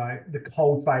 the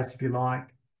cold face, if you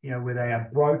like, where they are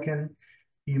broken,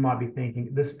 you might be thinking,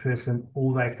 this person,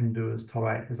 all they can do is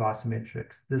tolerate his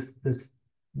isometrics.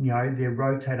 Their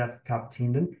rotator cuff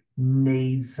tendon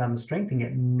needs some strengthening.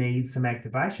 It needs some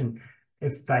activation.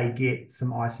 If they get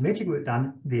some isometric work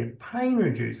done, their pain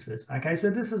reduces. Okay, so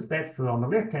that's on the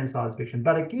left-hand side of the spectrum.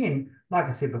 But again, like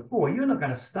I said before, you're not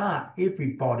going to start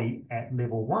everybody at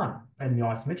level 1 in the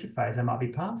isometric phase. They might be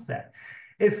past that.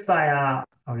 If they are,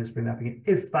 I'll just bring that up again.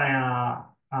 If they are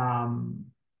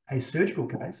a surgical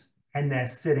case, and they're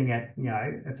sitting at,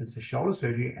 if it's a shoulder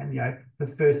surgery, and, the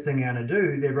first thing they're going to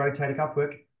do, their rotator cuff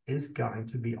work is going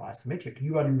to be isometric.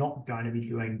 You are not going to be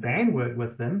doing band work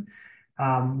with them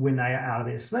when they are out of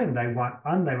their sling. They won't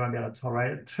be able to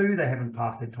tolerate it. 2, they haven't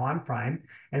passed their time frame,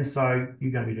 and so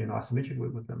you're going to be doing isometric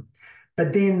work with them.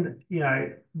 But then,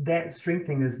 that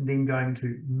strengthening is then going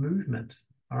to movement.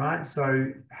 All right,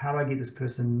 so how do I get this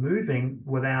person moving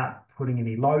without putting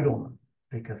any load on them?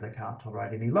 Because they can't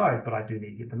tolerate any load, but I do need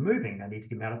to get them moving. I need to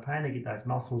get them out of pain, to get those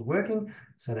muscles working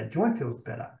so that joint feels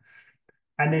better.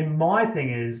 And then my thing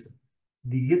is,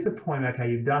 you get to the point,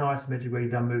 okay, you've done isometric work,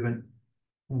 you've done movement,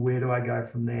 where do I go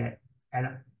from there?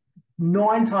 And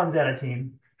 9 times out of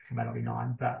 10, it may not be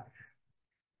 9, but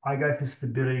I go for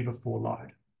stability before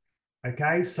load.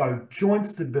 Okay, so joint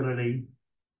stability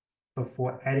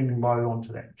before adding load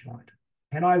onto that joint.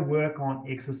 Can I work on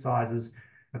exercises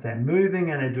if they're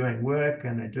moving and they're doing work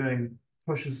and they're doing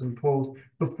pushes and pulls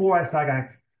before I start going,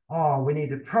 oh, we need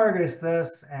to progress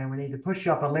this and we need to push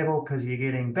you up a level because you're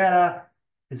getting better,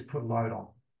 is put load on.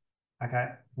 Okay,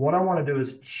 what I want to do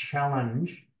is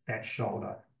challenge that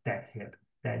shoulder, that hip,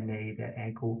 that knee, that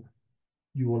ankle,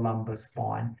 your lumbar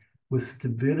spine. With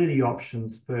stability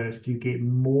options first, you get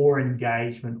more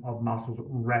engagement of muscles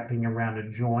wrapping around a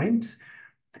joint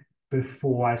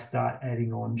before I start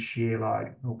adding on shear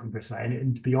load or compression load.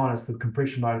 And to be honest, the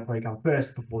compression load will probably come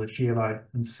first before the shear load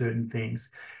in certain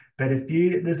things. But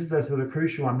this is a sort of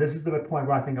crucial one. This is the point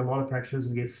where I think a lot of practitioners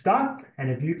get stuck. And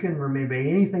if you can remember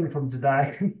anything from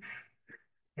today,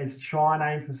 it's try and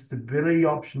aim for stability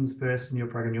options first in your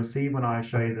program. You'll see when I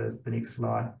show you the next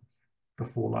slide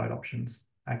before load options.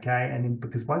 Okay, and then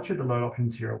because once you're the load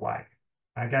options, you're away.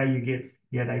 Okay, you get,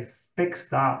 they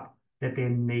fixed up that their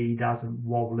knee doesn't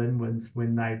wobble inwards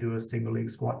when they do a single leg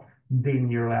squat,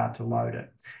 then you're allowed to load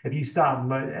it. If you start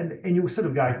load, and you'll sort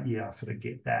of go, yeah, I sort of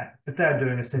get that. If they're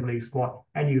doing a single leg squat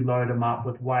and you load them up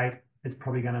with weight, it's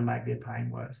probably going to make their pain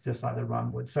worse, just like the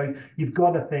run would. So you've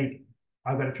got to think,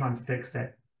 I've got to try and fix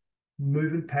that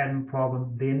movement pattern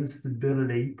problem, then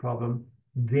stability problem,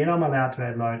 then I'm allowed to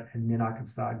add load, and then I can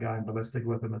start going ballistic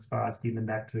with them as far as getting them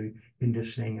back to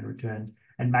conditioning and return.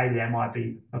 And maybe that might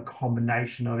be a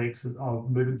combination of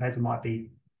movement patterns. It might be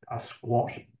a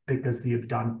squat because you've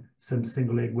done some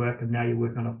single leg work and now you're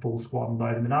working on a full squat and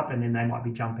loading it up, and then they might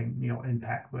be jumping,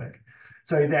 impact work.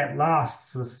 So that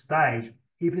last sort of stage,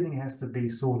 everything has to be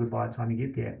sorted by the time you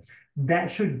get there. That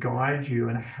should guide you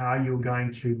in how you're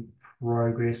going to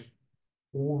progress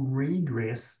or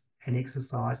regress an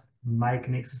exercise, make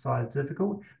an exercise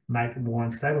difficult, make it more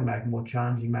unstable, make it more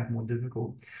challenging, make it more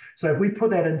difficult. So if we put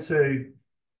that into,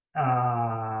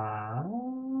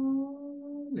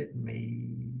 let me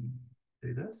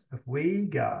do this. If we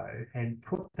go and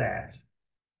put that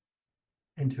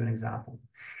into an example,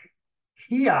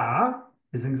 here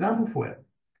is an example for you.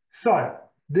 So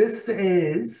this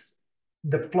is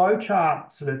the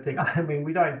flowchart sort of thing. I mean,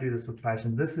 we don't do this with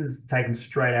patients. This is taken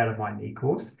straight out of my knee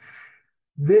course.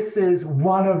 This is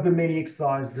one of the many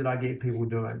exercises that I get people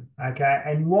doing, okay?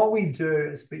 And what we do,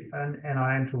 is, and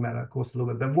I am talking about that course a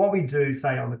little bit, but what we do,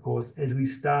 say on the course, is we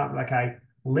start, okay,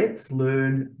 let's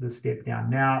learn the step down.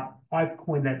 Now, I've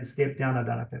coined that the step down. I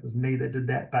don't know if it was me that did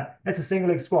that, but it's a single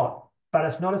leg squat. But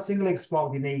it's not a single leg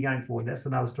squat with your knee going forward. That's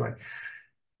another story.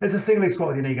 It's a single leg squat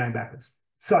with your knee going backwards.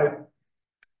 So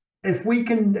if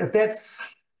that's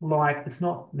like, it's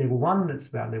not level 1, it's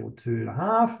about level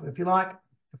 2.5, if you like.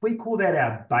 If we call that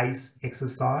our base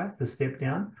exercise, the step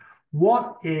down,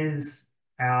 what is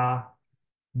our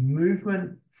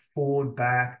movement, forward,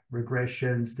 back,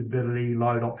 regression, stability,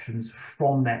 load options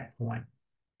from that point?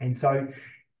 And so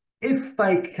if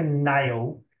they can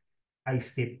nail a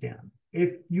step down,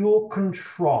 if your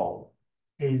control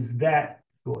is that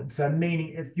good, so meaning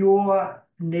if your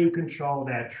knee control,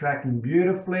 they're tracking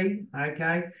beautifully,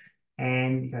 okay,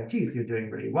 and you go, geez, you're doing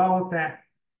really well with that.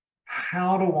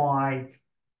 How do I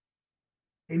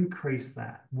increase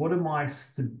that? What are my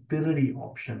stability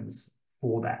options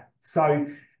for that? So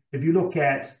if you look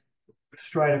at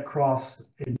straight across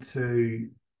into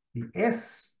the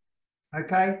S,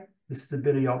 okay, the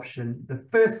stability option, the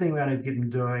first thing we're going to get them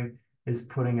doing is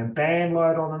putting a band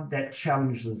load on them that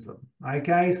challenges them,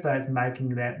 okay? So it's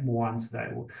making that more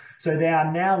unstable. So they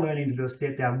are now learning to do a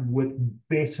step down with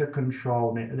better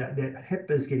control. That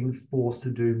hip is getting forced to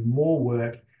do more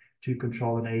work to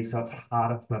control the knee, so it's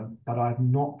harder for them. But I've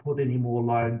not put any more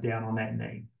load down on that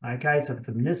knee, okay? So if it's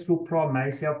a meniscal problem,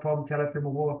 ACL problem,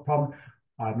 talofemoral problem,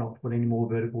 I've not put any more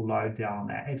vertical load down on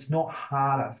that. It's not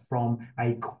harder from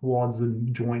a quads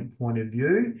and joint point of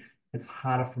view. It's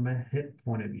harder from a hip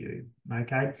point of view,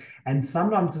 okay? And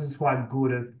sometimes this is quite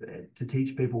good to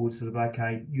teach people sort of,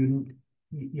 okay,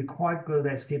 you're quite good at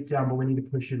that step down, but we need to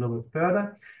push you a little bit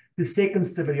further. The second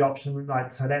stability option,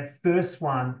 like, so that first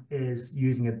one is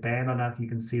using a band. I don't know if you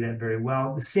can see that very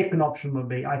well. The second option would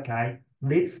be, okay,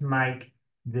 let's make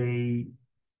the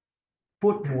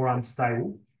foot more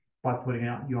unstable by putting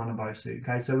out you on a Bosu.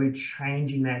 Okay, so we're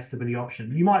changing that stability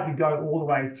option. You might go all the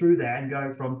way through that and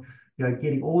go from, you know,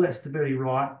 getting all that stability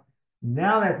right.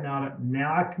 Now they've nailed it.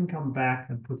 Now I can come back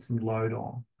and put some load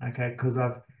on. Okay, because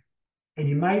and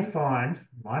you may find,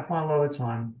 I find a lot of the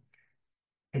time,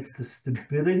 it's the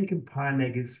stability component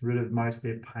that gets rid of most of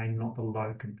their pain, not the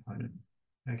load component.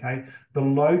 Okay, the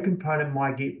load component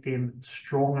might get them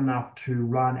strong enough to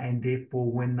run, and therefore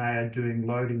when they are doing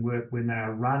loading work, when they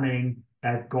are running,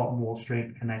 they've got more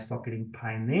strength and they stop getting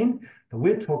pain then. But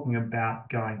we're talking about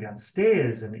going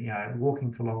downstairs and, you know,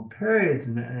 walking for long periods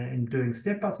and doing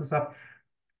step ups and stuff.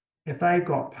 If they've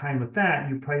got pain with that,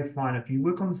 you probably find if you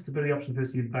work on the stability option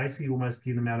first, you basically almost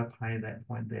get them out of pain at that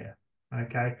point there.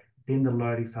 Okay, then the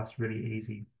loading stuff's really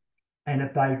easy. And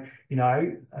if they, you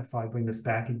know, if I bring this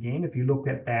back again, if you look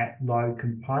at that load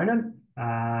component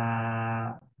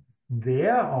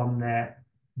there on that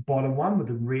bottom one with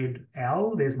the red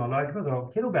L, there's my load component,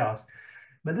 or kettlebells.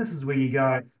 But this is where you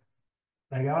go,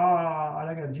 they go, oh, I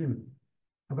don't go to the gym.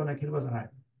 I've got no kettlebells at home.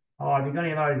 Oh, have you got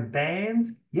any of those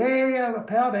bands? Yeah, I've got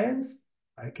power bands.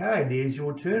 Okay, there's your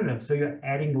alternative. So you're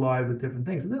adding load with different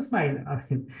things. And this may, I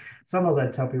mean, sometimes I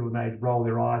tell people they roll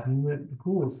their eyes and of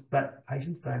course, but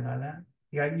patients don't know that.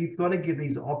 You know, you've got to give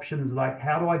these options like,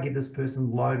 how do I get this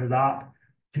person loaded up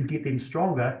to get them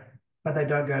stronger, but they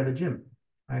don't go to the gym.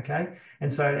 Okay.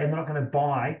 And they're not going to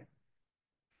buy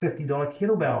 $50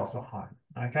 kettlebells for home.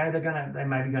 Okay. They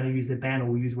may be going to use their band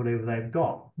or use whatever they've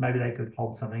got. Maybe they could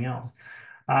hold something else.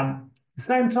 At the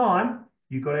same time,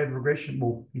 you've got to have regression.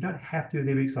 Well, you don't have to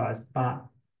do the exercise, but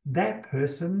that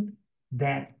person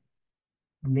that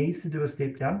needs to do a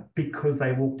step down because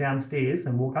they walk downstairs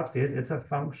and walk upstairs, it's a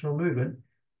functional movement,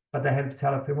 but they have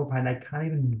talofemoral pain, they can't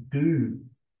even do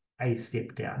a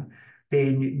step down,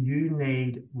 then you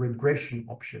need regression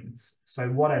options. So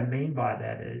what I mean by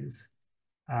that is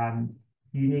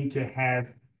you need to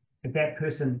have, if that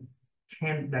person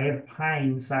they have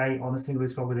pain, say on a single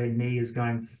leg squat where their knee is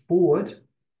going forward,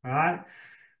 right?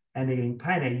 And they're getting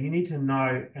pain, you need to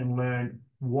know and learn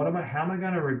how am I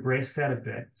going to regress that a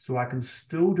bit so I can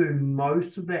still do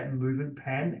most of that movement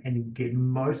pattern and get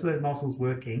most of those muscles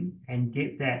working and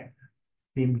get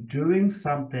them doing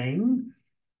something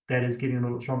that is getting a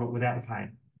little stronger without the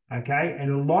pain. Okay.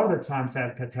 And a lot of the time, say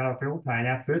talofemoral pain,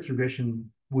 our first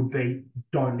regression would be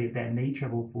don't let that knee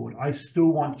travel forward. I still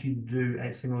want you to do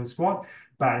a single leg squat,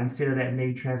 but instead of that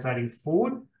knee translating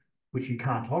forward, which you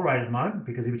can't tolerate at the moment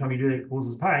because every time you do that it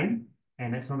causes pain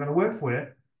and that's not going to work for you,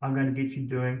 I'm going to get you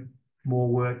doing more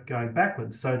work going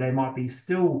backwards. So they might be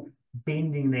still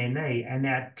bending their knee, and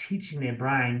they're teaching their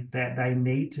brain that they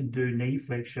need to do knee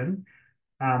flexion.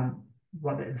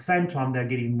 But at the same time, they're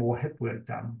getting more hip work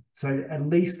done. So at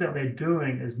least that they're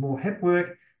doing is more hip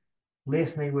work,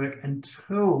 less knee work,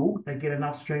 until they get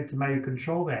enough strength to maybe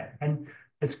control that. And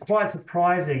it's quite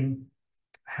surprising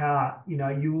how,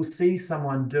 you will see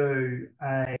someone do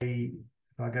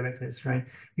if I go back to that screen,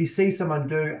 you see someone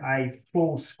do a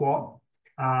full squat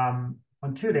on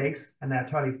 2 legs, and they're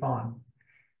totally fine.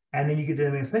 And then you get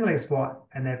doing a single leg squat,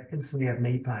 and they instantly have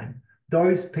knee pain.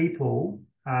 Those people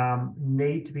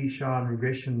need to be shown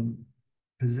regression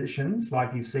positions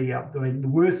like you see up. I mean, the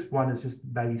worst one is just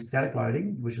maybe static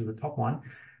loading, which is the top one.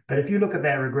 But if you look at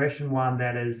that regression one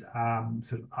that is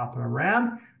sort of up and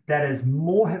around, that is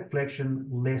more hip flexion,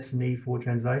 less knee forward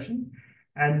translation.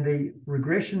 And the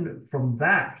regression from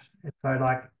that, so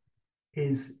like,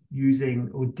 is using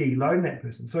or deloading that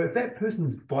person. So if that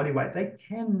person's body weight, they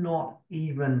cannot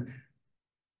even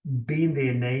bend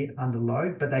their knee under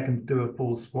load, but they can do a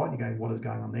full squat. You're going, what is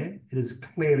going on there? It is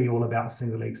clearly all about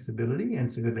single leg stability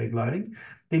and single leg loading.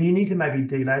 Then you need to maybe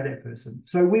deload that person.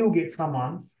 So we will get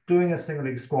someone doing a single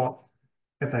leg squat,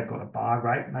 if they've got a bar,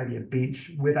 great, maybe a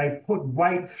bench, where they put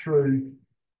weight through,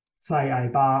 say, a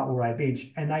bar or a bench,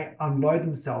 and they unload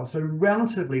themselves. So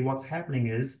relatively what's happening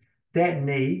is that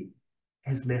knee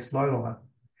has less load on it.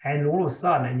 And all of a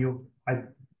sudden, I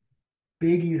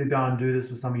beg you to go and do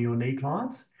this with some of your knee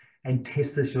clients and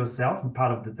test this yourself. And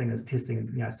part of the thing is testing,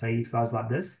 say exercise like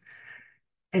this,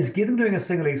 is get them doing a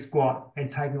single leg squat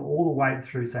and taking all the weight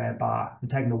through, say, a bar,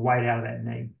 and taking the weight out of that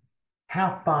knee.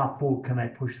 How far forward can they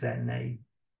push that knee?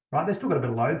 Right? They've still got a bit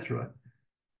of load through it.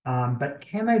 But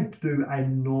can they do a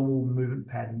normal movement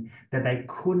pattern that they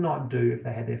could not do if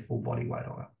they had their full body weight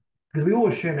on it? Because we all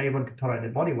assume that everyone can tolerate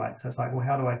their body weight. So it's like,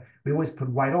 well, we always put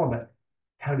weight on, but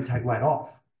how do we take weight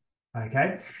off?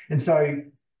 Okay. And so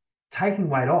taking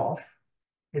weight off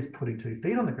is putting 2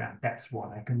 feet on the ground. That's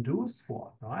why they can do a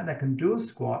squat, right? They can do a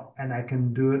squat, and they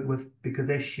can do it because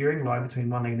they're sharing load between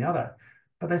one leg and the other,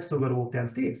 but they still got to walk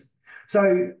downstairs.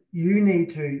 So you need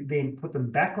to then put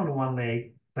them back on one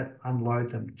leg, but unload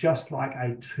them just like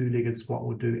a 2-legged squat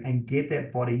would do, and get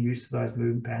that body used to those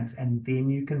movement patterns. And then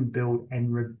you can build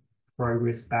and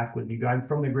progress backward. You're going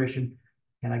from the aggression.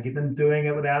 Can I get them doing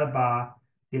it without a bar?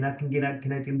 Then I can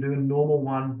connect them doing a normal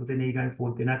one with the knee going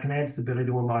forward. Then I can add stability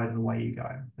to a load, and away you go.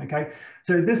 Okay.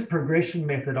 So this progression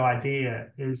method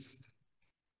idea is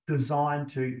designed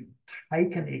to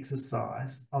take an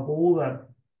exercise of all the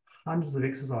hundreds of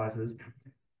exercises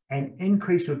and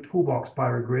increase your toolbox by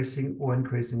regressing or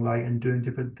increasing load and doing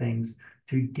different things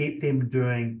to get them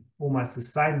doing almost the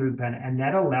same movement pattern. And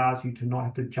that allows you to not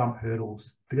have to jump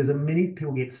hurdles, because many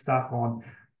people get stuck on,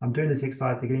 I'm doing this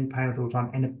exercise, they're getting pain all the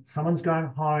time. And if someone's going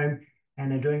home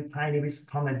and they're doing pain every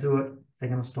time they do it, they're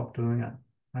going to stop doing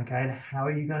it. Okay. And how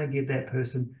are you going to get that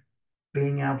person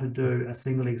being able to do a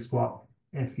single leg squat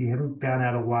if you haven't found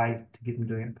out a way to get them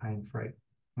doing it pain-free?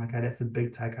 Okay. That's the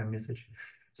big take-home message.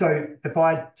 So if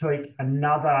I take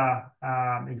another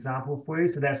example for you,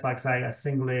 so that's like, say, a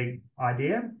single leg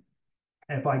idea.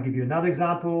 If I give you another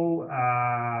example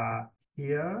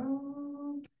here,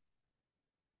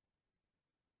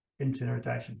 internal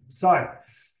rotation. So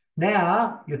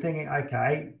now you're thinking,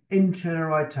 okay, internal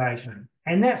rotation.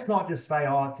 And that's not just say,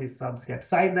 oh, it says subscap.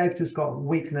 Say they've just got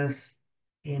weakness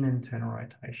in internal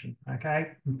rotation.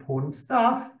 Okay, important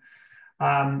stuff.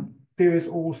 There is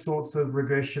all sorts of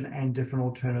regression and different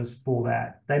alternatives for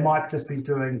that. They might just be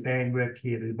doing band work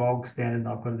here, the bog standard,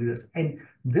 I've got to do this. And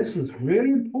this is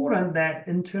really important, that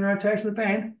internal rotation of the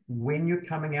band when you're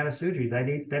coming out of surgery.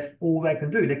 That's all they can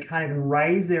do. They can't even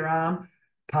raise their arm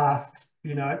past,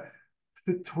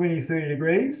 20, 30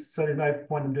 degrees. So there's no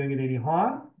point in doing it any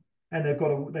higher. And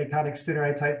they can't external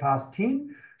rotate past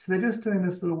 10. So they're just doing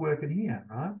this little work in here,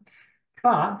 right?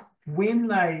 But when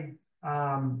they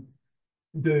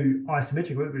do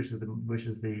isometric work, which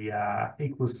is the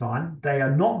equal sign, they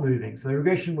are not moving. So the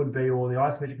regression would be, or the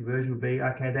isometric version would be,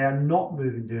 okay, they are not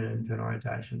moving during internal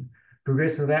rotation.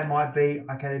 Progressive, that might be,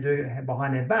 okay, they're doing it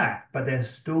behind their back, but they're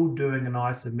still doing an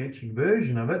isometric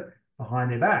version of it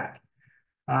behind their back.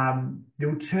 The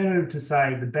alternative to,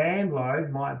 say, the band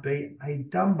load might be a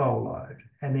dumbbell load.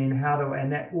 And then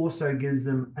and that also gives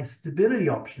them a stability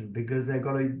option, because they've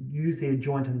got to use their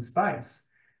joint in space.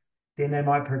 Then they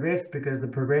might progress, because the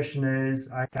progression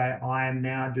is, okay, I am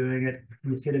now doing it,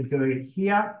 instead of doing it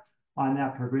here, I'm now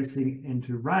progressing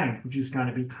into range, which is going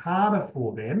to be harder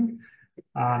for them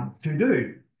to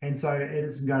do. And so it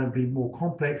is going to be more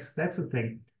complex. That's the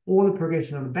thing. Or the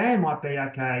progression of the band might be,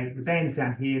 okay, the band's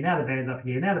down here, now the band's up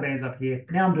here, now the band's up here,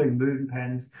 now I'm doing movement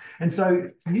patterns. And so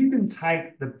you can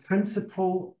take the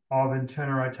principle of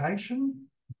internal rotation,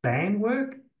 band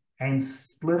work, and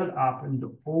split it up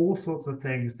into all sorts of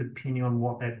things depending on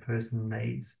what that person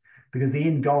needs. Because the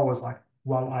end goal is like,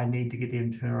 well, I need to get the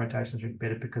internal rotation strength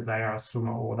better because they are a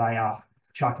swimmer or they are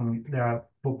chucking, they're a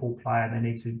football player and they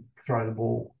need to throw the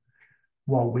ball.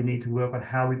 Well, we need to work on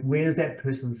where's that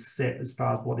person set as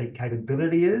far as what their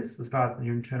capability is, as far as their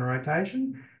internal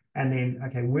rotation. And then,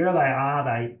 okay, where are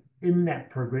they in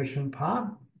that progression part?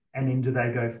 And then do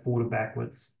they go forward or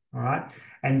backwards? All right.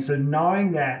 And so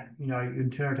knowing that,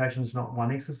 internal rotation is not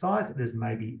one exercise, there's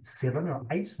maybe 7 or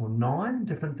 8 or 9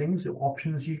 different things or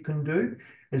options you can do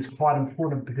is quite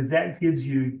important because that gives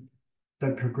you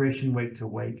the progression week to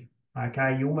week.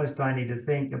 Okay. You almost don't need to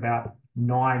think about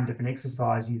 9 different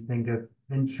exercises. You think of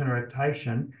internal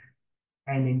rotation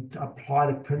and then apply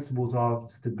the principles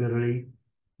of stability,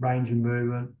 range of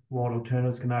movement, what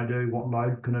alternatives can I do, what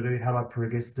load can I do, how do I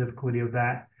progress the difficulty of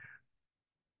that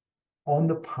on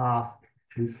the path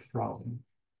to throwing.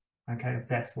 Okay, if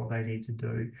that's what they need to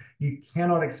do. You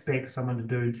cannot expect someone to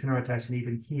do internal rotation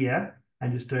even here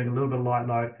and just doing a little bit of light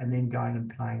load and then going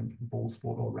and playing ball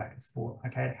sport or racket sport.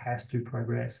 Okay, it has to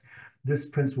progress. This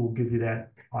principle will give you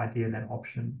that idea and that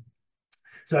option.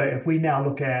 So if we now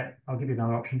look at, I'll give you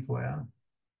another option for you.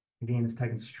 Again, it's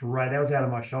taken straight, that was out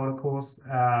of my shoulder course.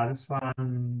 This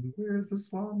one, where is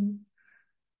this one?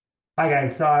 Okay,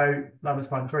 so love this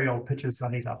one, 3 old pictures, so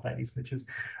I need to update these pictures.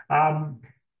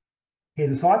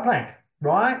 Here's a side plank,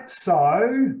 right?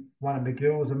 So one of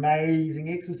McGill's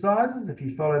amazing exercises, if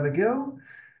you follow McGill,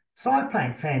 side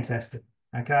plank, fantastic.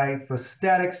 Okay, for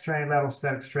static strength, lateral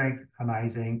static strength,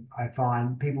 amazing. I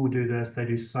find people who do this, they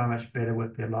do so much better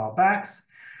with their lower backs.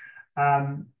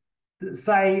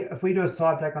 Say if we do a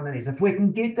side plank on the knees, if we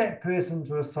can get that person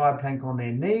to a side plank on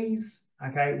their knees,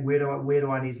 okay, where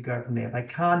do I need to go from there? If they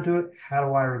can't do it, how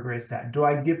do I regress that? Do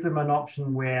I give them an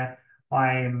option where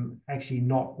I'm actually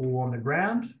not all on the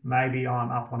ground? Maybe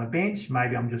I'm up on a bench,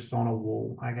 maybe I'm just on a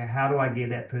wall. Okay, how do I get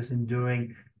that person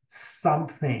doing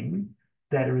something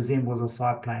that resembles a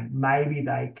side plank? Maybe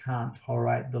they can't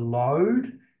tolerate the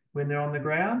load when they're on the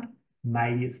ground.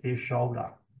 Maybe it's their shoulder.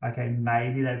 Okay,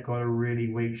 maybe they've got a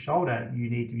really weak shoulder.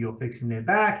 You're fixing their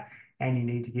back and you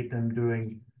need to get them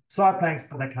doing side planks,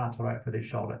 but they can't tolerate for their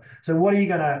shoulder. So what are you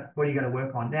gonna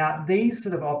work on? Now, these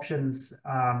sort of options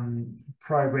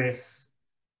progress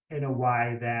in a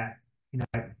way that,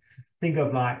 think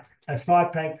of like a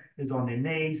side plank is on their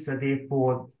knees, so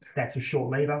therefore that's a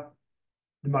short lever.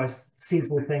 The most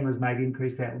sensible thing was maybe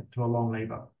increase that to a long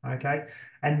lever, okay?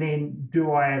 And then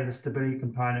do I add a stability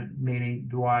component, meaning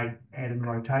do I add in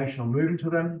rotational movement to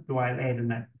them? Do I add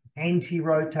in an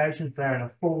anti-rotation if they're in a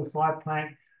full side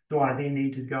plank? Do I then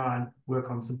need to go and work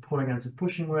on some pulling and some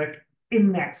pushing work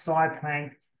in that side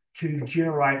plank to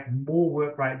generate more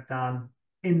work rate done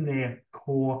in their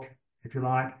core, if you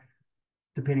like,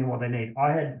 depending on what they need?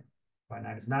 I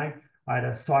had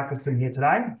a cyclist in here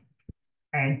today,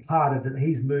 and part of it,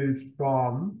 he's moved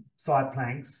from side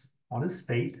planks on his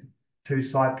feet to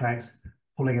side planks,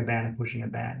 pulling a band and pushing a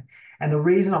band. And the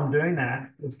reason I'm doing that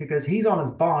is because he's on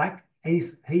his bike. He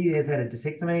has had a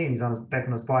discectomy and he's on his back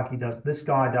on his bike. This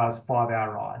guy does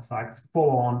 5-hour rides, like it's full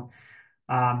on.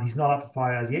 He's not up to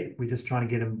 5 hours yet. We're just trying to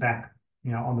get him back,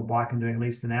 on the bike and doing at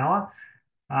least an hour.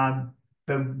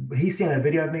 But he sent a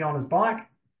video of me on his bike,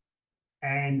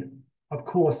 and of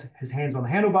course, his hands on the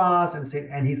handlebars, and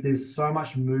there's so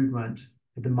much movement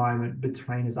at the moment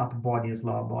between his upper body and his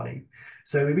lower body.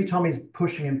 So every time he's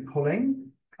pushing and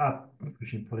pulling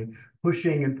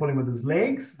with his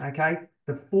legs, okay,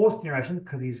 the force generation,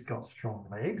 because he's got strong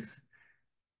legs,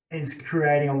 is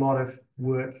creating a lot of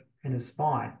work in his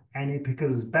spine. And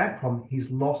because of his back problem,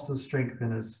 he's lost his strength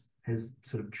in his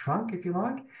sort of trunk, if you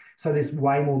like. So there's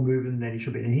way more movement than he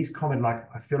should be. And he's commented like,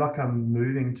 I feel like I'm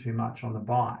moving too much on the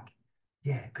bike.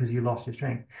 Yeah, because you lost your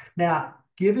strength. Now,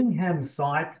 giving him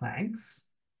side planks,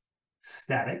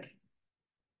 static,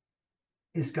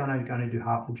 is going to do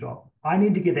half the job. I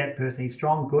need to get that person, he's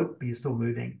strong, good, but he's still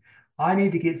moving. I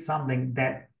need to get something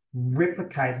that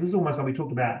replicates, this is almost like we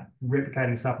talked about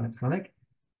replicating stuff in the clinic.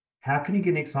 How can you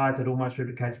get an exercise that almost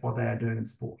replicates what they are doing in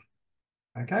sport?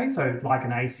 Okay, so like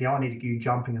an ACL, I need to get you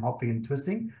jumping, hopping, and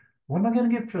twisting. What am I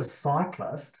going to give for a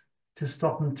cyclist to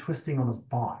stop him twisting on his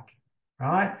bike?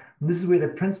 Right? And this is where the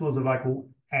principles of like, will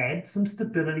add some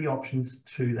stability options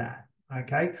to that.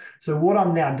 Okay. So what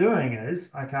I'm now doing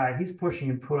is, okay, he's pushing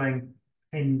and pulling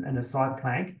in a side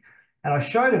plank. And I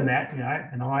showed him that,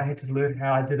 and I had to learn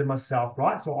how I did it myself,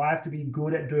 right? So I have to be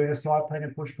good at doing a side plank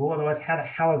and push pull. Otherwise, how the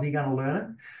hell is he going to learn it?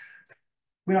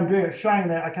 When I'm doing it, showing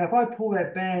that, okay, if I pull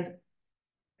that band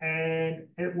and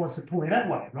it wants to pull me that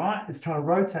way, right? It's trying to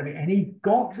rotate me. And he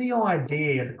got the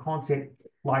idea, the concept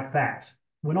like that.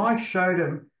 When I showed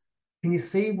him, can you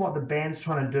see what the band's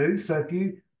trying to do? So if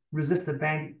you resist the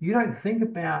band, you don't think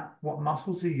about what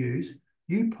muscles you use.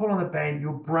 You pull on the band,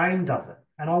 your brain does it.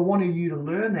 And I wanted you to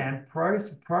learn that and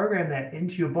program that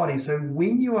into your body. So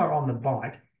when you are on the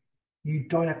bike, you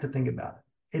don't have to think about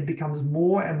it. It becomes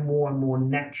more and more and more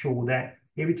natural that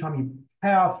every time you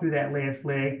power through that left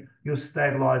leg, you're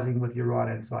stabilizing with your right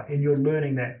hand side. And you're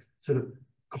learning that sort of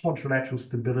contralateral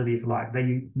stability, if you like, that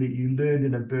you learned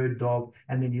in a bird dog,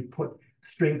 and then you put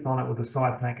strength on it with a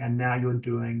side plank, and now you're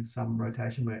doing some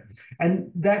rotation work.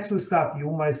 And that sort of stuff, you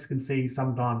almost can see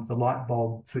sometimes the light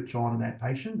bulb switch on in that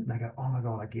patient, and they go, oh my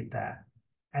God, I get that.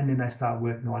 And then they start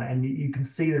working on it. And you can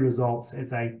see the results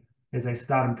as they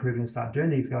start improving and start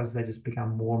doing these guys, they just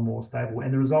become more and more stable.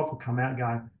 And the results will come out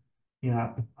going,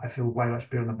 I feel way much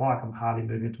better on the bike. I'm hardly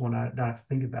moving at all. I don't have to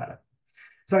think about it.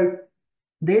 So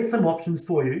there's some options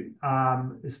for you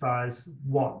as far as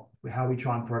how we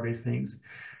try and progress things.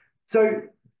 So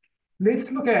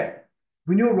let's look at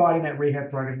when you're writing that rehab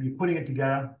program, you're putting it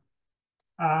together.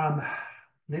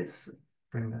 Let's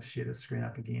share the screen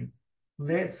up again.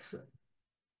 Let's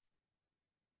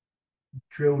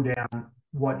drill down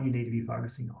what you need to be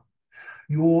focusing on.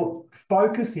 Your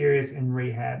focus areas in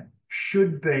rehab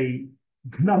should be,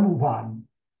 number one,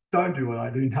 don't do what I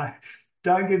do now.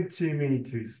 Don't give too many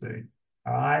too soon.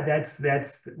 All right,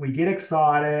 we get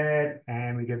excited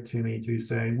and we give too many too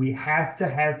soon. We have to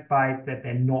have faith that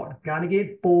they're not going to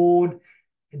get bored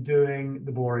doing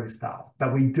the boring stuff,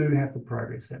 but we do have to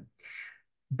progress it.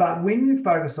 But when you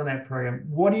focus on that program,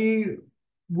 what do you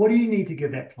need to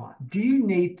give that client? Do you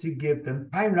need to give them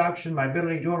pain reduction,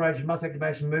 mobility, joint rotation, muscle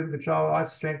activation, movement control,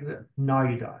 ice strength? No,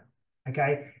 you don't.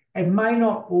 Okay. It may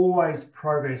not always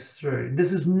progress through.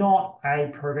 This is not a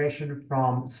progression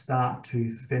from start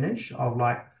to finish of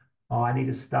like, oh, I need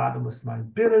to start them with some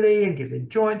mobility and get their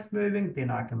joints moving, then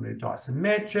I can move to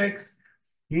isometrics.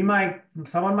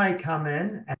 Someone may come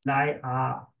in and they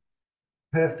are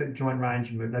perfect joint range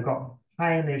and move. They've got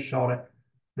pain in their shoulder.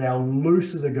 They're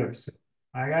loose as a goose.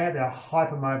 Okay, they're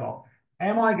hypermobile.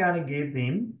 Am I going to give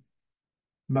them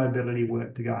mobility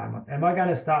work to go on with? Am I going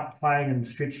to start playing and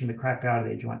stretching the crap out of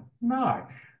their joint? No.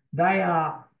 They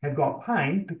have got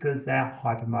pain because they're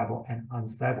hypermobile and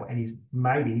unstable. And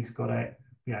he's got if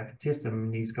you test him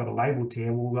and he's got a labral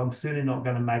tear, well, I'm certainly not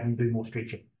going to make him do more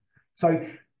stretching. So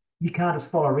you can't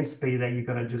just follow a recipe that you're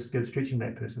going to just go stretching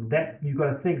that person. You've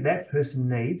got to think that person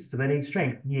do they need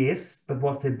strength? Yes, but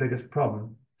what's their biggest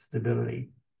problem? Stability.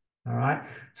 All right.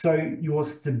 So your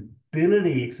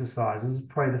stability exercises is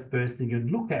probably the first thing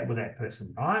you'd look at with that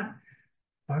person, right?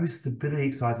 Those stability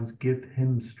exercises give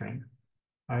him strength.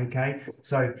 Okay.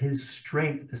 So his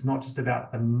strength is not just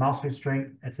about the muscle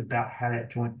strength, it's about how that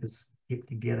joint is kept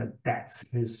together. That's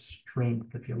his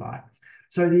strength, if you like.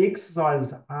 So the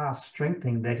exercises are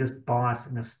strengthening, they're just biased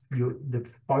in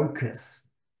the focus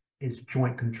is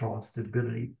joint control and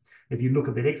stability. If you look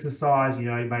at that exercise,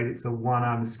 maybe it's a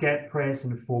one-arm scat press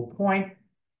and a 4-point,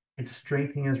 it's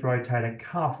strengthening his rotator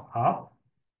cuff up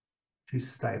to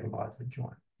stabilize the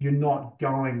joint. You're not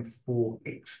going for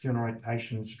external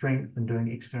rotation strength and doing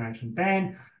external rotation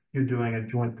band. You're doing a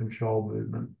joint control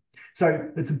movement. So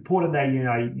it's important that,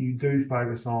 you do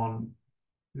focus on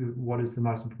what is the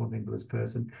most important thing for this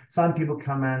person. Some people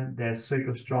come in, they're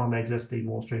super strong, they just need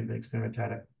more strength than external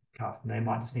rotator cuff, and they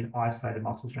might just need isolated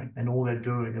muscle strength, and all they're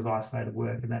doing is isolated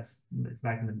work, and it's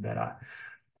making them better.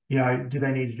 Do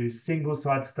they need to do single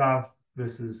side stuff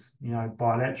versus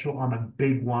bilateral? I'm a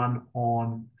big one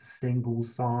on single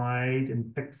side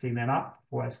and fixing that up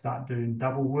before I start doing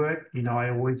double work. I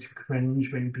always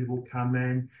cringe when people come in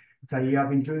and say, yeah, I've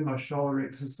been doing my shoulder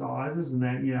exercises, and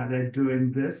then they're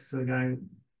doing this. So going,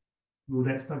 well,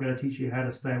 that's not going to teach you how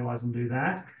to stabilize and do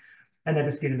that, and they're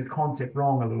just getting the concept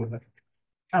wrong a little bit.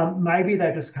 Maybe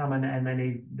they've just come in and they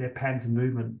need their patterns of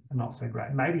movement are not so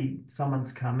great. Maybe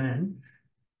someone's come in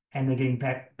and they're getting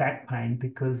back pain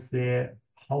because their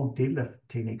whole deadlift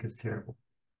technique is terrible.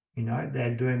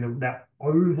 They're doing that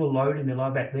overloading their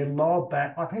lower back. Their lower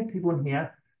back, I've had people in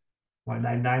here, won't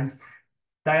name names,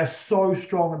 they are so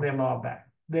strong in their lower back.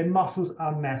 Their muscles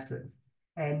are massive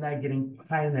and they're getting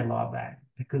pain in their lower back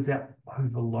because they're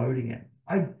overloading it.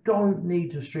 I don't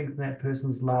need to strengthen that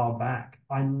person's lower back.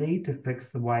 I need to fix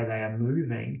the way they are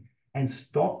moving and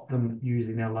stop them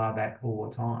using their lower back all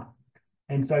the time.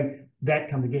 And so that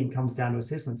comes down to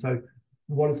assessment. So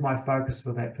what is my focus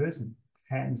for that person?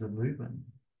 Patterns of movement.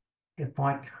 If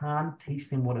I can't teach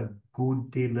them what a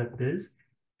good deadlift is,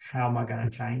 how am I going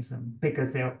to change them?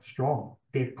 Because they're strong,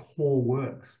 their core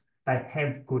works, they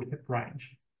have good hip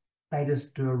range. They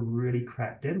just do a really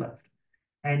crap deadlift.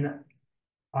 And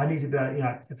I need to be able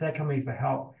to, if they're coming for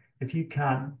help, if you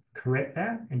can't correct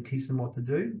that and teach them what to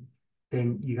do,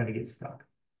 then you're going to get stuck.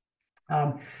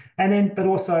 But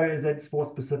also, is it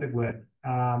sport-specific work?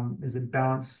 Is it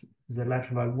balance? Is it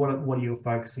lateral load? What are you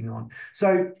focusing on?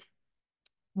 So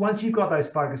once you've got those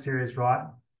focus areas right,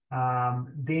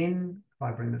 then if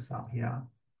I bring this up here,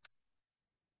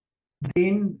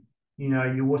 then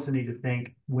you also need to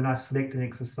think, when I select an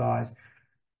exercise,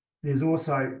 there's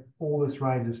also all this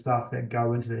range of stuff that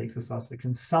go into the exercise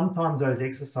section. Sometimes those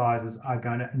exercises are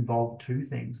going to involve two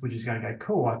things, which is going to go,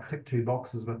 cool, I ticked 2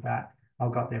 boxes with that.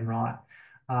 I've got them right.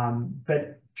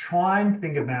 But try and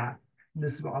think about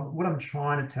this. What I'm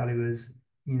trying to tell you is,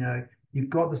 you've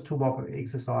got this toolbox of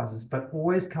exercises, but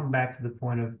always come back to the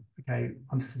point of, okay,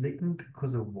 I'm selecting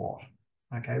because of what?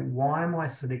 Okay, why am I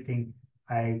selecting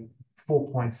a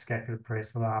 4-point scapular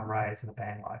press with arm raise and a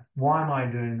band load? Why am I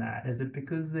doing that? Is it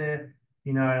because they're,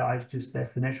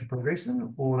 that's the natural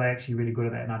progression, or are they actually really good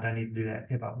at that and I don't need to do that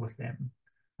ever with them?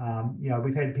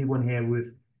 We've had people in here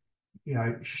with,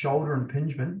 shoulder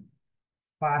impingement,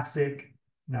 classic.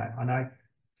 I know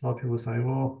a lot of people say,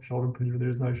 well, shoulder impingement, there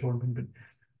is no shoulder impingement.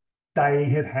 They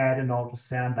have had an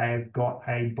ultrasound, they have got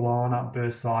a blown up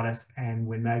bursitis, and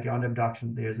when they go into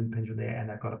abduction, there's impingement there and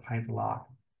they've got a painful arc.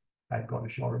 They've got a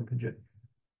shoulder impingement.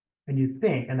 And you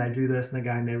think, and they do this and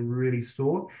they're going, they're really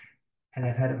sore, and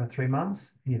they've had it for 3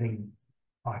 months, and you think,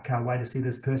 I can't wait to see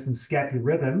this person's scapular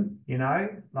rhythm,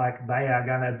 like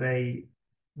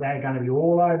they're going to be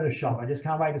all over the shop. I just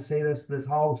can't wait to see this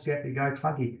whole scapula go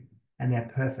clunky, and they're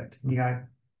perfect. And you go,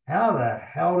 how the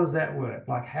hell does that work?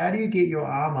 Like, how do you get your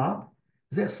arm up?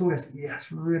 Is that sore? Yeah,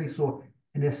 it's really sore.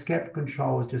 And their scapular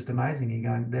control is just amazing.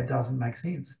 You're going, that doesn't make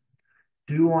sense.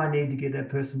 Do I need to get that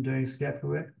person doing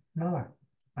scapular work? No.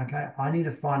 Okay. I need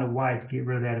to find a way to get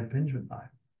rid of that impingement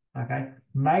though. Okay.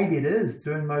 Maybe it is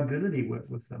doing mobility work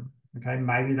with them. Okay.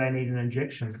 Maybe they need an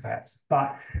injection perhaps,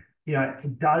 but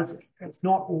it's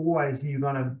not always you're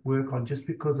going to work on just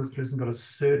because this person got a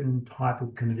certain type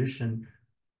of condition.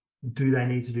 Do they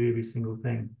need to do every single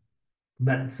thing?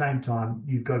 But at the same time,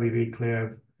 you've got to be very clear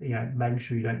of, making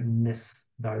sure you don't miss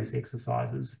those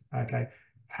exercises. Okay.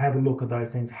 Have a look at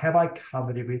those things. Have I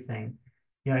covered everything?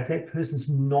 If that person's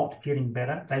not getting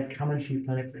better, they've come into your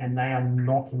clinic and they are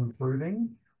not improving,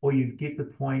 or you get the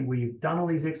point where you've done all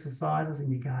these exercises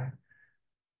and you go,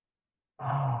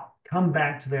 come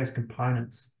back to those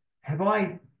components. Have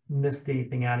I missed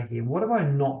anything out of here? What am I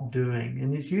not doing?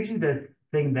 And it's usually the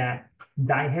thing that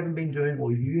they haven't been doing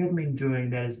or you haven't been doing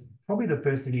that is probably the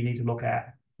first thing you need to look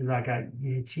at. Is like,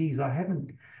 yeah, geez, I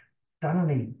haven't done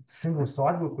any single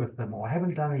side work with them, or I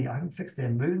haven't fixed their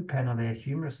movement pattern on their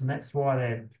humerus, and that's why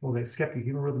their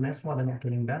scapulohumeral rhythm, that's why they're not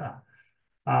getting better.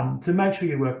 So make sure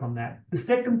you work on that. The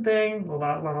second thing, or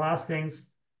one of the last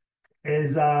things,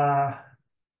 is if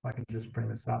I can just bring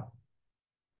this up,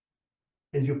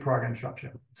 is your program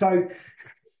structure. So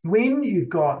when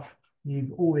you've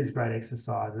all these great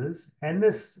exercises, and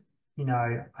this,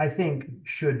 I think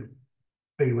should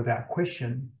be without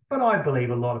question, but I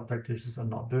believe a lot of practitioners are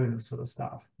not doing this sort of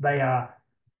stuff. They are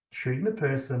treating the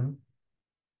person,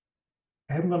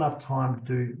 haven't got enough time to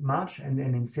do much, and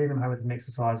then send them home with some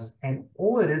exercises, and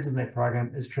all it is in that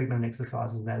program is treatment and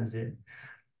exercises, and that is it.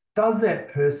 Does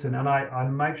that person, and I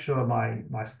make sure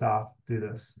my staff do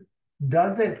this,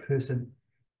 does that person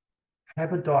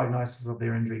have a diagnosis of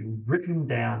their injury written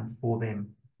down for them?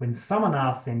 When someone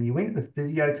asks them, you went to the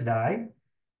physio today,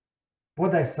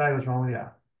 what they say was wrong with you?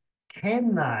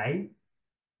 Can they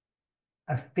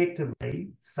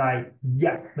effectively say,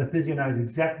 yes, the physio knows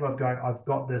exactly what I'm going, I've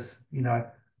got this,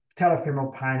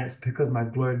 patellofemoral pain, it's because my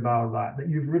glute, blah, blah, blah, that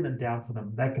you've written it down for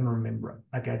them. They can remember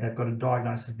it. Okay, they've got a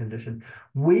diagnosis condition.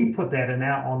 We put that in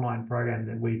our online program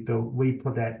that we built. We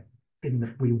put that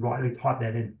in, we type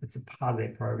that in. It's a part of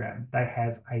their program. They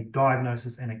have a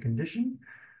diagnosis and a condition.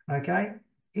 Okay,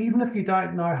 even if you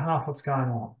don't know half what's going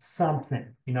on, something,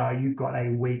 you've got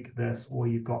a week this, or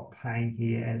you've got pain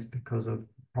here, and it's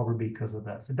probably because of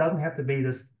this. It doesn't have to be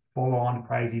this full-on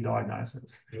crazy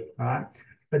diagnosis, right?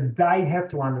 But they have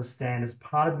to understand, as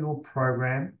part of your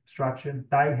program structure,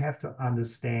 they have to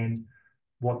understand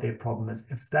what their problem is.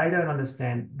 If they don't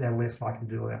understand, they're less likely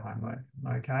to do their homework,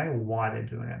 okay, or why they're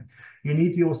doing it. You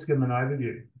need to also give them an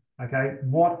overview, okay?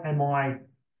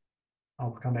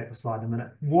 I'll come back to the slide in a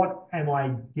minute. What am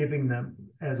I giving them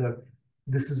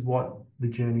this is what the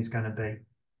journey is going to be,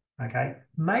 Okay,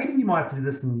 maybe you might have to do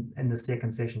this in the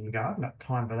second session. You go, I've got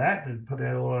time for that, and put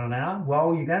that all in an hour.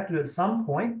 Well, you have to do it at some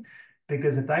point,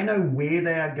 because if they know where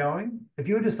they are going, if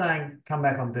you're just saying, come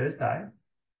back on Thursday,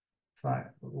 it's like,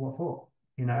 what for?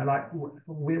 You know, like,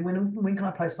 when can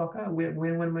I play soccer?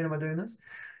 When am I doing this?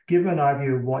 Give them an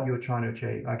overview of what you're trying to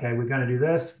achieve. Okay, we're going to do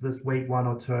this week 1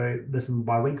 or 2. This, and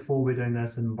by week 4 we're doing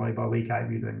this, and by week 8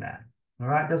 we're doing that. All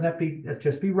right, it doesn't have to be, it's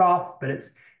just be rough, but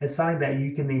it's something that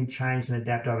you can then change and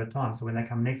adapt over time. So when they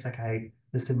come next, okay,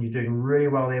 listen, you're doing really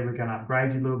well there. We're going to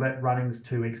upgrade you a little bit. Running's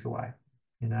 2 weeks away.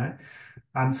 You know,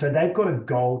 so they've got a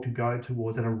goal to go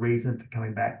towards and a reason for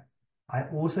coming back. I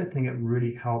also think it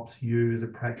really helps you as a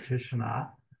practitioner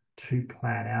to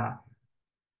plan out.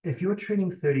 If you're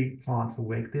treating 30 clients a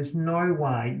week, there's no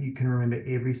way you can remember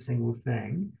every single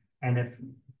thing. And if,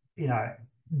 you know,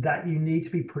 that you need to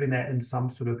be putting that in some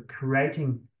sort of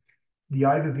creating the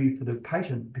overview for the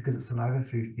patient, because it's an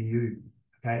overview for you.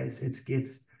 Okay,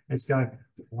 it's going,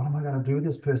 what am I going to do with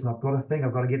this person? I've got to think,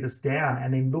 I've got to get this down,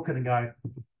 and then look at it and go,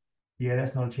 yeah,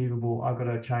 that's not achievable. I've got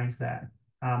to change that.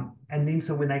 And then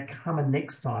so when they come in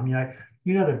next time,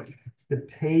 you know the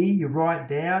P, you write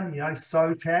down,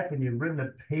 so tap, and you've written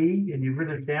the P and you've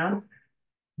written it down.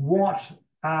 What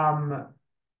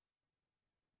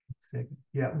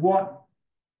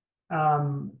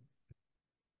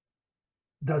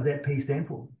does that P stand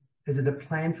for? Is it a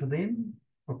plan for them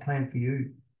or a plan for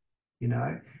you?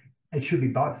 It should be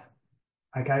both.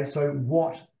 Okay, so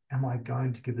what am I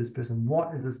going to give this person?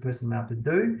 What is this person allowed to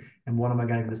do? And what am I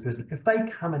going to give this person? If they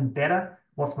come in better,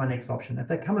 what's my next option? If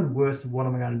they come in worse, what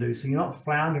am I going to do? So you're not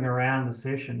floundering around the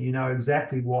session. You know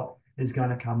exactly what is going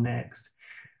to come next.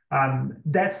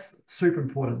 That's super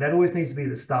important. That always needs to be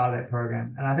the start of that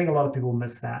program. And I think a lot of people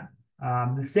miss that.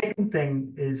 The second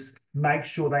thing is make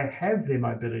sure they have their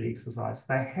mobility exercise.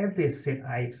 They have their set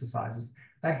A exercises.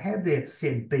 They have their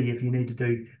set B if you need to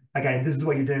do, okay, this is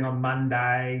what you're doing on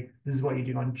Monday. This is what you're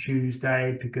doing on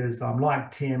Tuesday, because I'm like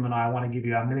Tim and I want to give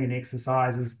you 1,000,000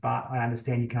 exercises, but I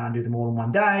understand you can't do them all in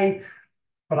one day,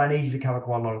 but I need you to cover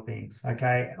quite a lot of things,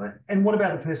 okay? And what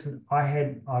about the person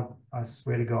I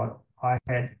swear to God, I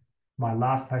had my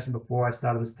last patient before I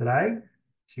started this today.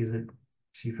 She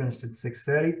finished at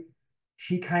 6:30.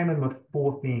 She came in with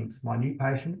 4 things. My new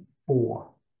patient, 4.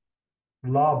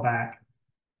 Lower back,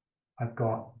 I've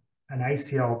got an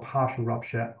ACL partial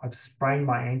rupture, I've sprained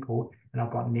my ankle, and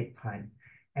I've got neck pain.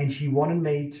 And she wanted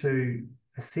me to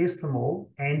assess them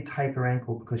all and tape her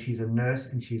ankle because she's a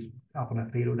nurse and she's up on a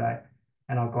fetal day.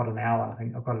 And I've got an hour, I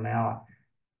think. I've got an hour.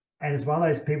 And it's one of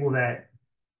those people that,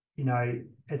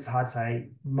 it's hard to say.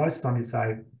 Most of the time you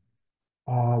say,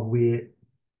 oh,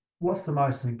 what's the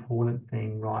most important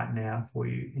thing right now for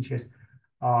you? And she goes,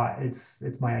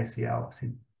 it's my ACL. I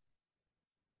said,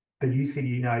 but you said,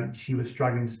 she was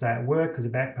struggling to stay at work because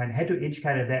of back pain. I had to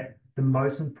educate her that the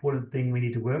most important thing we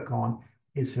need to work on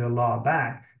is her lower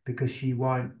back, because she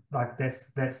won't,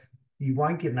 you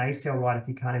won't get an ACL right if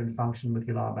you can't even function with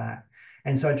your lower back.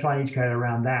 And so I try and educate her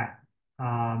around that.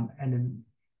 And then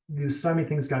there's so many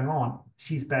things going on.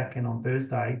 She's back in on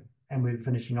Thursday and we're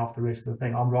finishing off the rest of the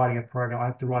thing. I'm writing a program. I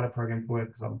have to write a program for her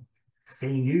because I'm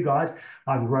seeing you guys.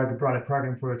 I have to write a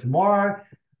program for her tomorrow.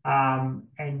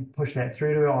 And push that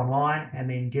through to her online, and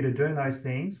then get her doing those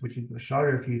things, which you show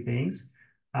her a few things,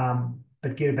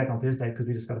 but get her back on Thursday because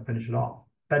we just got to finish it off.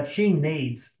 But she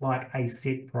needs like a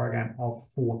set program of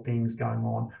 4 things going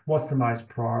on. What's the most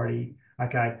priority?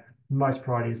 Okay, most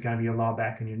priority is going to be your lower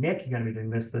back and your neck. You're going to be doing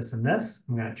this, this, and this.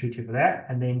 I'm going to treat you for that.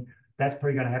 And then that's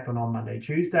probably going to happen on Monday,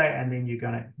 Tuesday. And then you're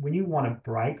going to, when you want to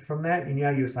break from that,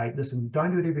 you say, listen,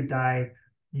 don't do it every day.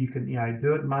 You can,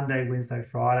 do it Monday, Wednesday,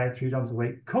 Friday, 3 times a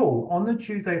week. Cool. On the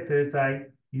Tuesday, Thursday,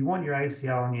 you want your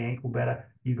ACL and your ankle better,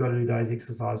 you've got to do those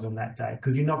exercises on that day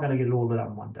because you're not going to get it all done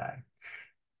in one day.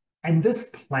 And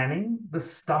this planning, the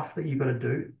stuff that you've got to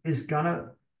do is going to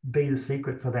be the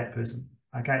secret for that person.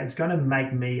 Okay. It's going to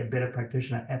make me a better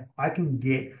practitioner. If I can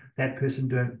get that person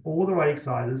doing all the right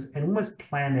exercises and almost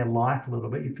plan their life a little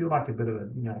bit, you feel like a bit of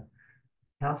a,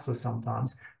 counselor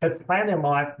sometimes, but plan their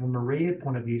life from a rehab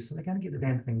point of view so they're going to get the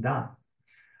damn thing done.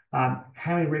 How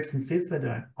many reps and sets they're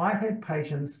doing. I've had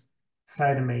patients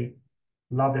say to me,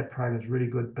 love that program, it's really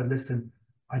good, but listen,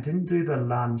 I didn't do the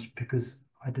lunge because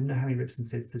I didn't know how many reps and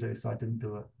sets to do, so I didn't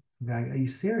do it. I'm going, are you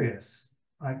serious?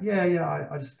 Like, yeah,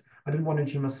 I didn't want to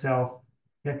injure myself.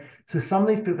 Yeah. So some of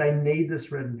these people, they need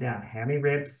this written down. How many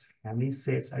reps, how many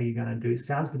sets are you going to do? It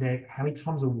sounds banal. How many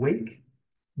times a week?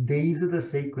 These are the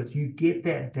secrets. You get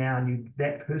that down.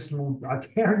 That person will, I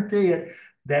guarantee it,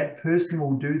 that person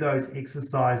will do those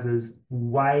exercises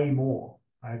way more.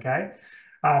 Okay.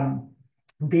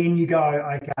 Then you go,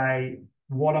 okay,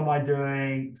 what am I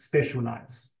doing? Special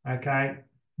notes, okay?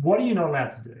 What are you not allowed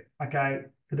to do? Okay,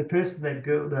 for the person that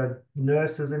girl, the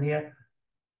nurses in here,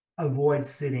 avoid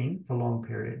sitting for long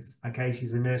periods. Okay,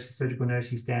 she's a nurse, surgical nurse,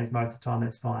 she stands most of the time,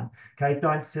 that's fine. Okay,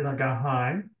 don't sit and go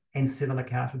home and sit on the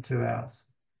couch for 2 hours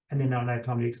and then not have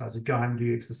time to exercise. Go home and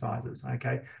do exercises.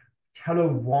 Okay, tell her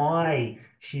why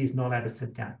she is not allowed to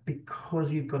sit down.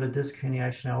 Because you've got a disc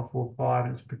herniation L4-5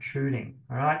 and it's protruding.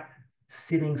 All right,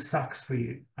 sitting sucks for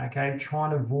you. Okay, try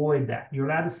and avoid that. You're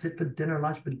allowed to sit for dinner and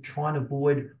lunch, but try and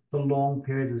avoid the long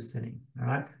periods of sitting. All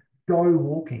right, go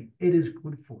walking. It is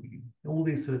good for you. All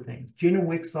these sort of things.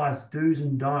 General exercise do's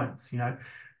and don'ts.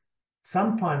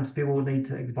 Sometimes people will need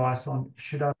to advice on,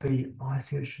 should I be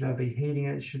icing it? Should I be heating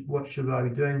it? What should I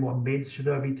be doing? What meds should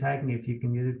I be taking? If you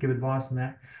can give advice on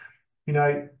that.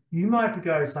 You might have to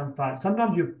go some far.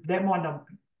 Sometimes that might not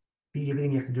be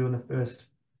everything you have to do in the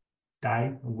first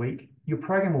day, a week. Your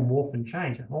program will morph and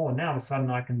change. Oh, now all of a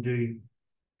sudden I can do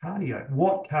cardio.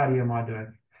 What cardio am I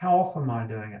doing? How often am I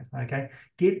doing it? Okay.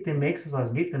 Get them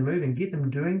exercising, get them moving, get them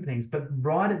doing things, but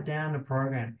write it down in the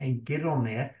program and get it on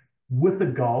there with a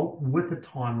goal, with a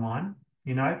timeline.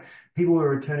 People who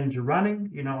are returning to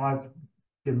running, I've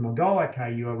given them a goal.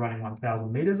 Okay, you are running 1,000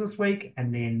 meters this week,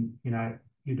 and then,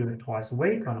 you're doing it twice a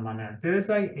week on a Monday and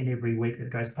Thursday, and every week that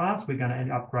goes past, we're going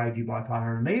to upgrade you by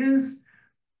 500 meters.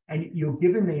 And you're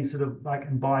given these sort of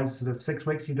and by sort of 6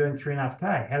 weeks, you're doing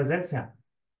 3.5K. How does that sound?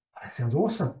 That sounds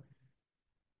awesome.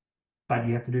 But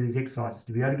you have to do these exercises.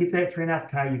 To be able to get that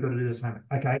 3.5K, you've got to do this homework.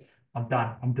 Okay, I'm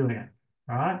done. I'm doing it.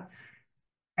 All right.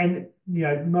 And,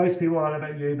 most people, I don't know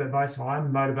about you, but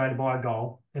I'm motivated by a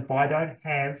goal. If I don't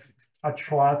have a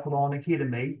triathlon ahead of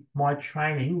me, my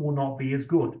training will not be as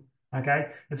good. Okay.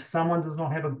 If someone does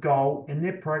not have a goal in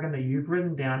their program that you've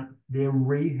written down, their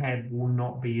rehab will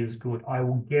not be as good. I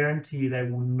will guarantee you they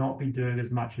will not be doing as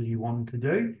much as you want them to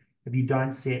do if you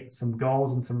don't set some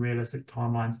goals and some realistic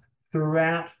timelines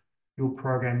throughout your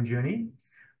program journey.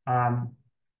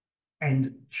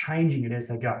 And changing it as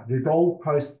they go. The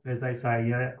goalpost, as they say,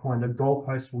 that coin, the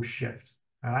goalpost will shift,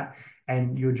 all right?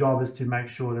 And your job is to make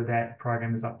sure that that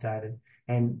program is updated.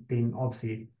 And then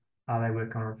obviously, they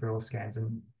work on referral scans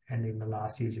and then the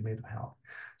last year's your mental health.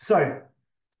 So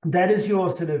that is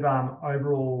your sort of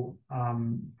overall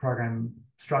program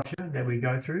structure that we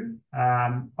go through.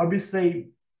 Obviously,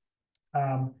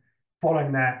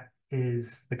 following that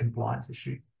is the compliance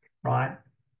issue, right?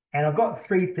 And I've got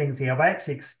 3 things here. I've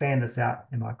actually expanded this out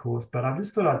in my course, but I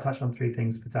just thought I'd touch on 3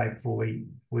 things today before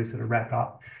we sort of wrap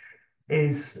up.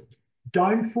 Is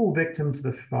don't fall victim to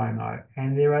the FOMO.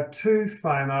 And there are 2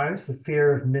 FOMOs, the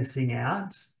fear of missing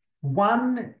out.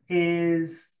 One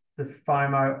is the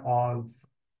FOMO of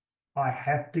I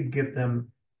have to give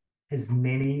them as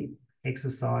many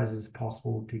exercises as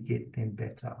possible to get them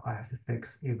better. I have to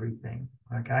fix everything,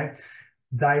 okay?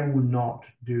 They will not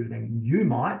do anything. You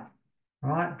might,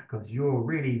 right? Because you're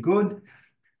really good.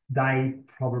 They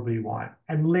probably won't,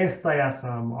 unless they are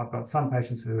I've got some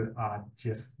patients who are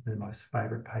just the most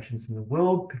favorite patients in the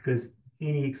world because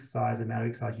any amount of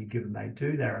exercise you give them, they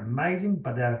do. They're amazing,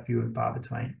 but they're few and far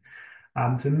between.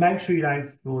 So make sure you don't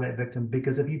fall that victim,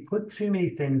 because if you put too many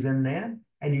things in there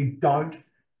and you don't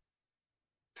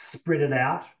spread it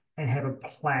out and have a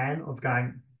plan of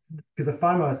going, because the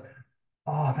FOMO is,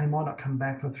 oh, they might not come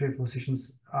back for 3 or 4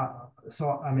 sessions. I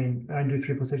only do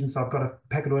 3 or 4 sessions, so I've got to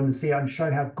pack it in and see and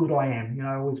show how good I am.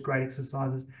 Always great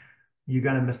exercises. You're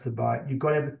going to miss the boat. You've got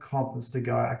to have the confidence to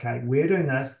go, okay, we're doing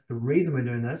this. The reason we're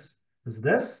doing this is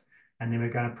this, and then we're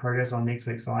going to progress on next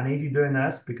week. So I need you doing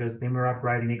this because then we're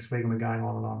upgrading next week and we're going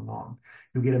on and on and on.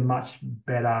 You'll get a much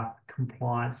better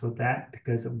compliance with that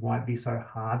because it won't be so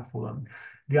hard for them.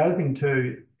 The other thing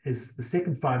too is the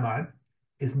second FOMO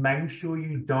is making sure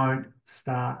you don't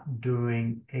start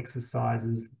doing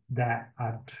exercises that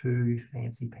are too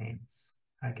fancy pants.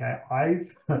 Okay, I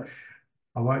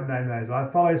won't name those. I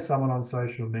follow someone on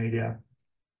social media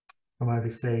from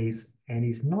overseas, and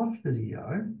he's not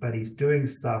physio, but he's doing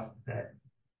stuff that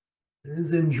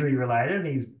is injury related.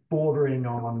 He's bordering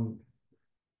on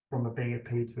from being a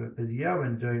P to a physio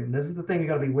and doing. This is the thing you've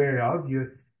got to be wary of.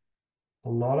 A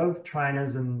lot of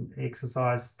trainers and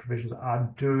exercise professionals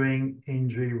are doing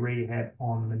injury rehab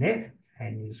on the net,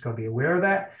 and you just got to be aware of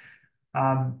that.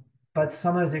 But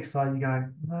some of those exercises, you're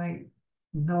going, mate,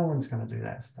 no one's going to do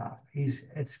that stuff.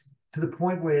 It's to the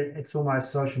point where it's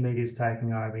almost social media is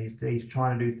taking over. He's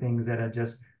trying to do things that are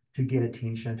just to get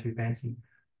attention, too fancy.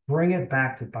 Bring it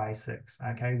back to basics,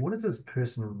 okay? What does this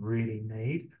person really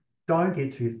need? Don't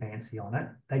get too fancy on it.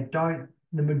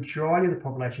 The majority of the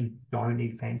population don't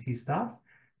need fancy stuff.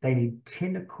 They need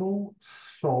technical,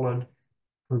 solid,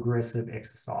 progressive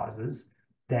exercises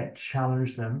that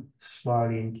challenge them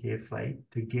slowly and carefully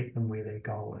to get them where their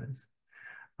goal is.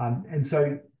 And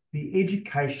so the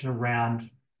education around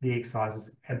the exercise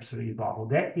is absolutely vital.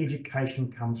 That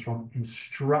education comes from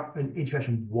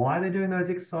education why they're doing those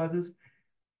exercises,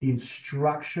 the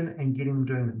instruction, and getting them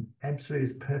doing them absolutely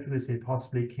as perfectly as they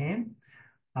possibly can.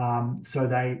 So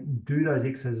they do those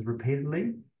exercises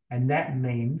repeatedly, and that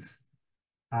means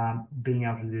being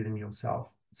able to do them yourself.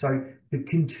 So the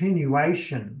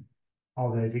continuation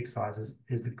of those exercises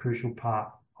is the crucial part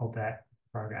of that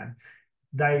program.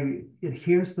 They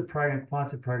adherence to the program, compliance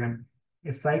to the program,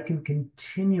 if they can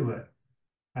continue it,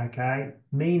 okay,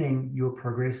 meaning you're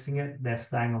progressing it, they're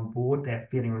staying on board, they're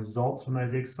getting results from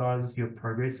those exercises, you're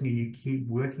progressing and you keep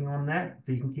working on that,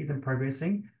 so you can keep them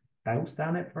progressing, they will stay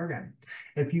on that program.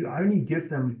 If you only give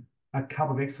them a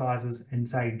couple of exercises and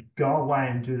say, go away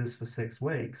and do this for 6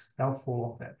 weeks, they'll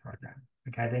fall off that program.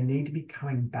 Okay, they need to be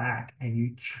coming back and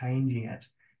you changing it.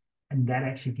 And that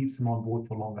actually keeps them on board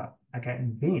for longer. Okay,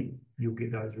 and then you'll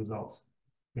get those results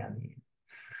down the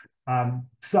end.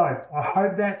 So I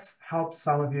hope that's helped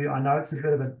some of you. I know it's a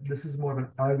bit of this is more of an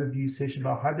overview session,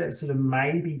 but I hope that sort of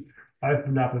maybe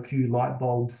opened up a few light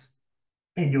bulbs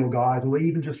in your guys, or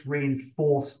even just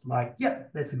reinforced like, yep,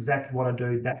 that's exactly what I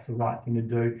do. That's the right thing to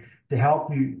do to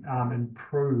help you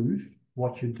improve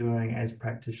what you're doing as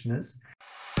practitioners.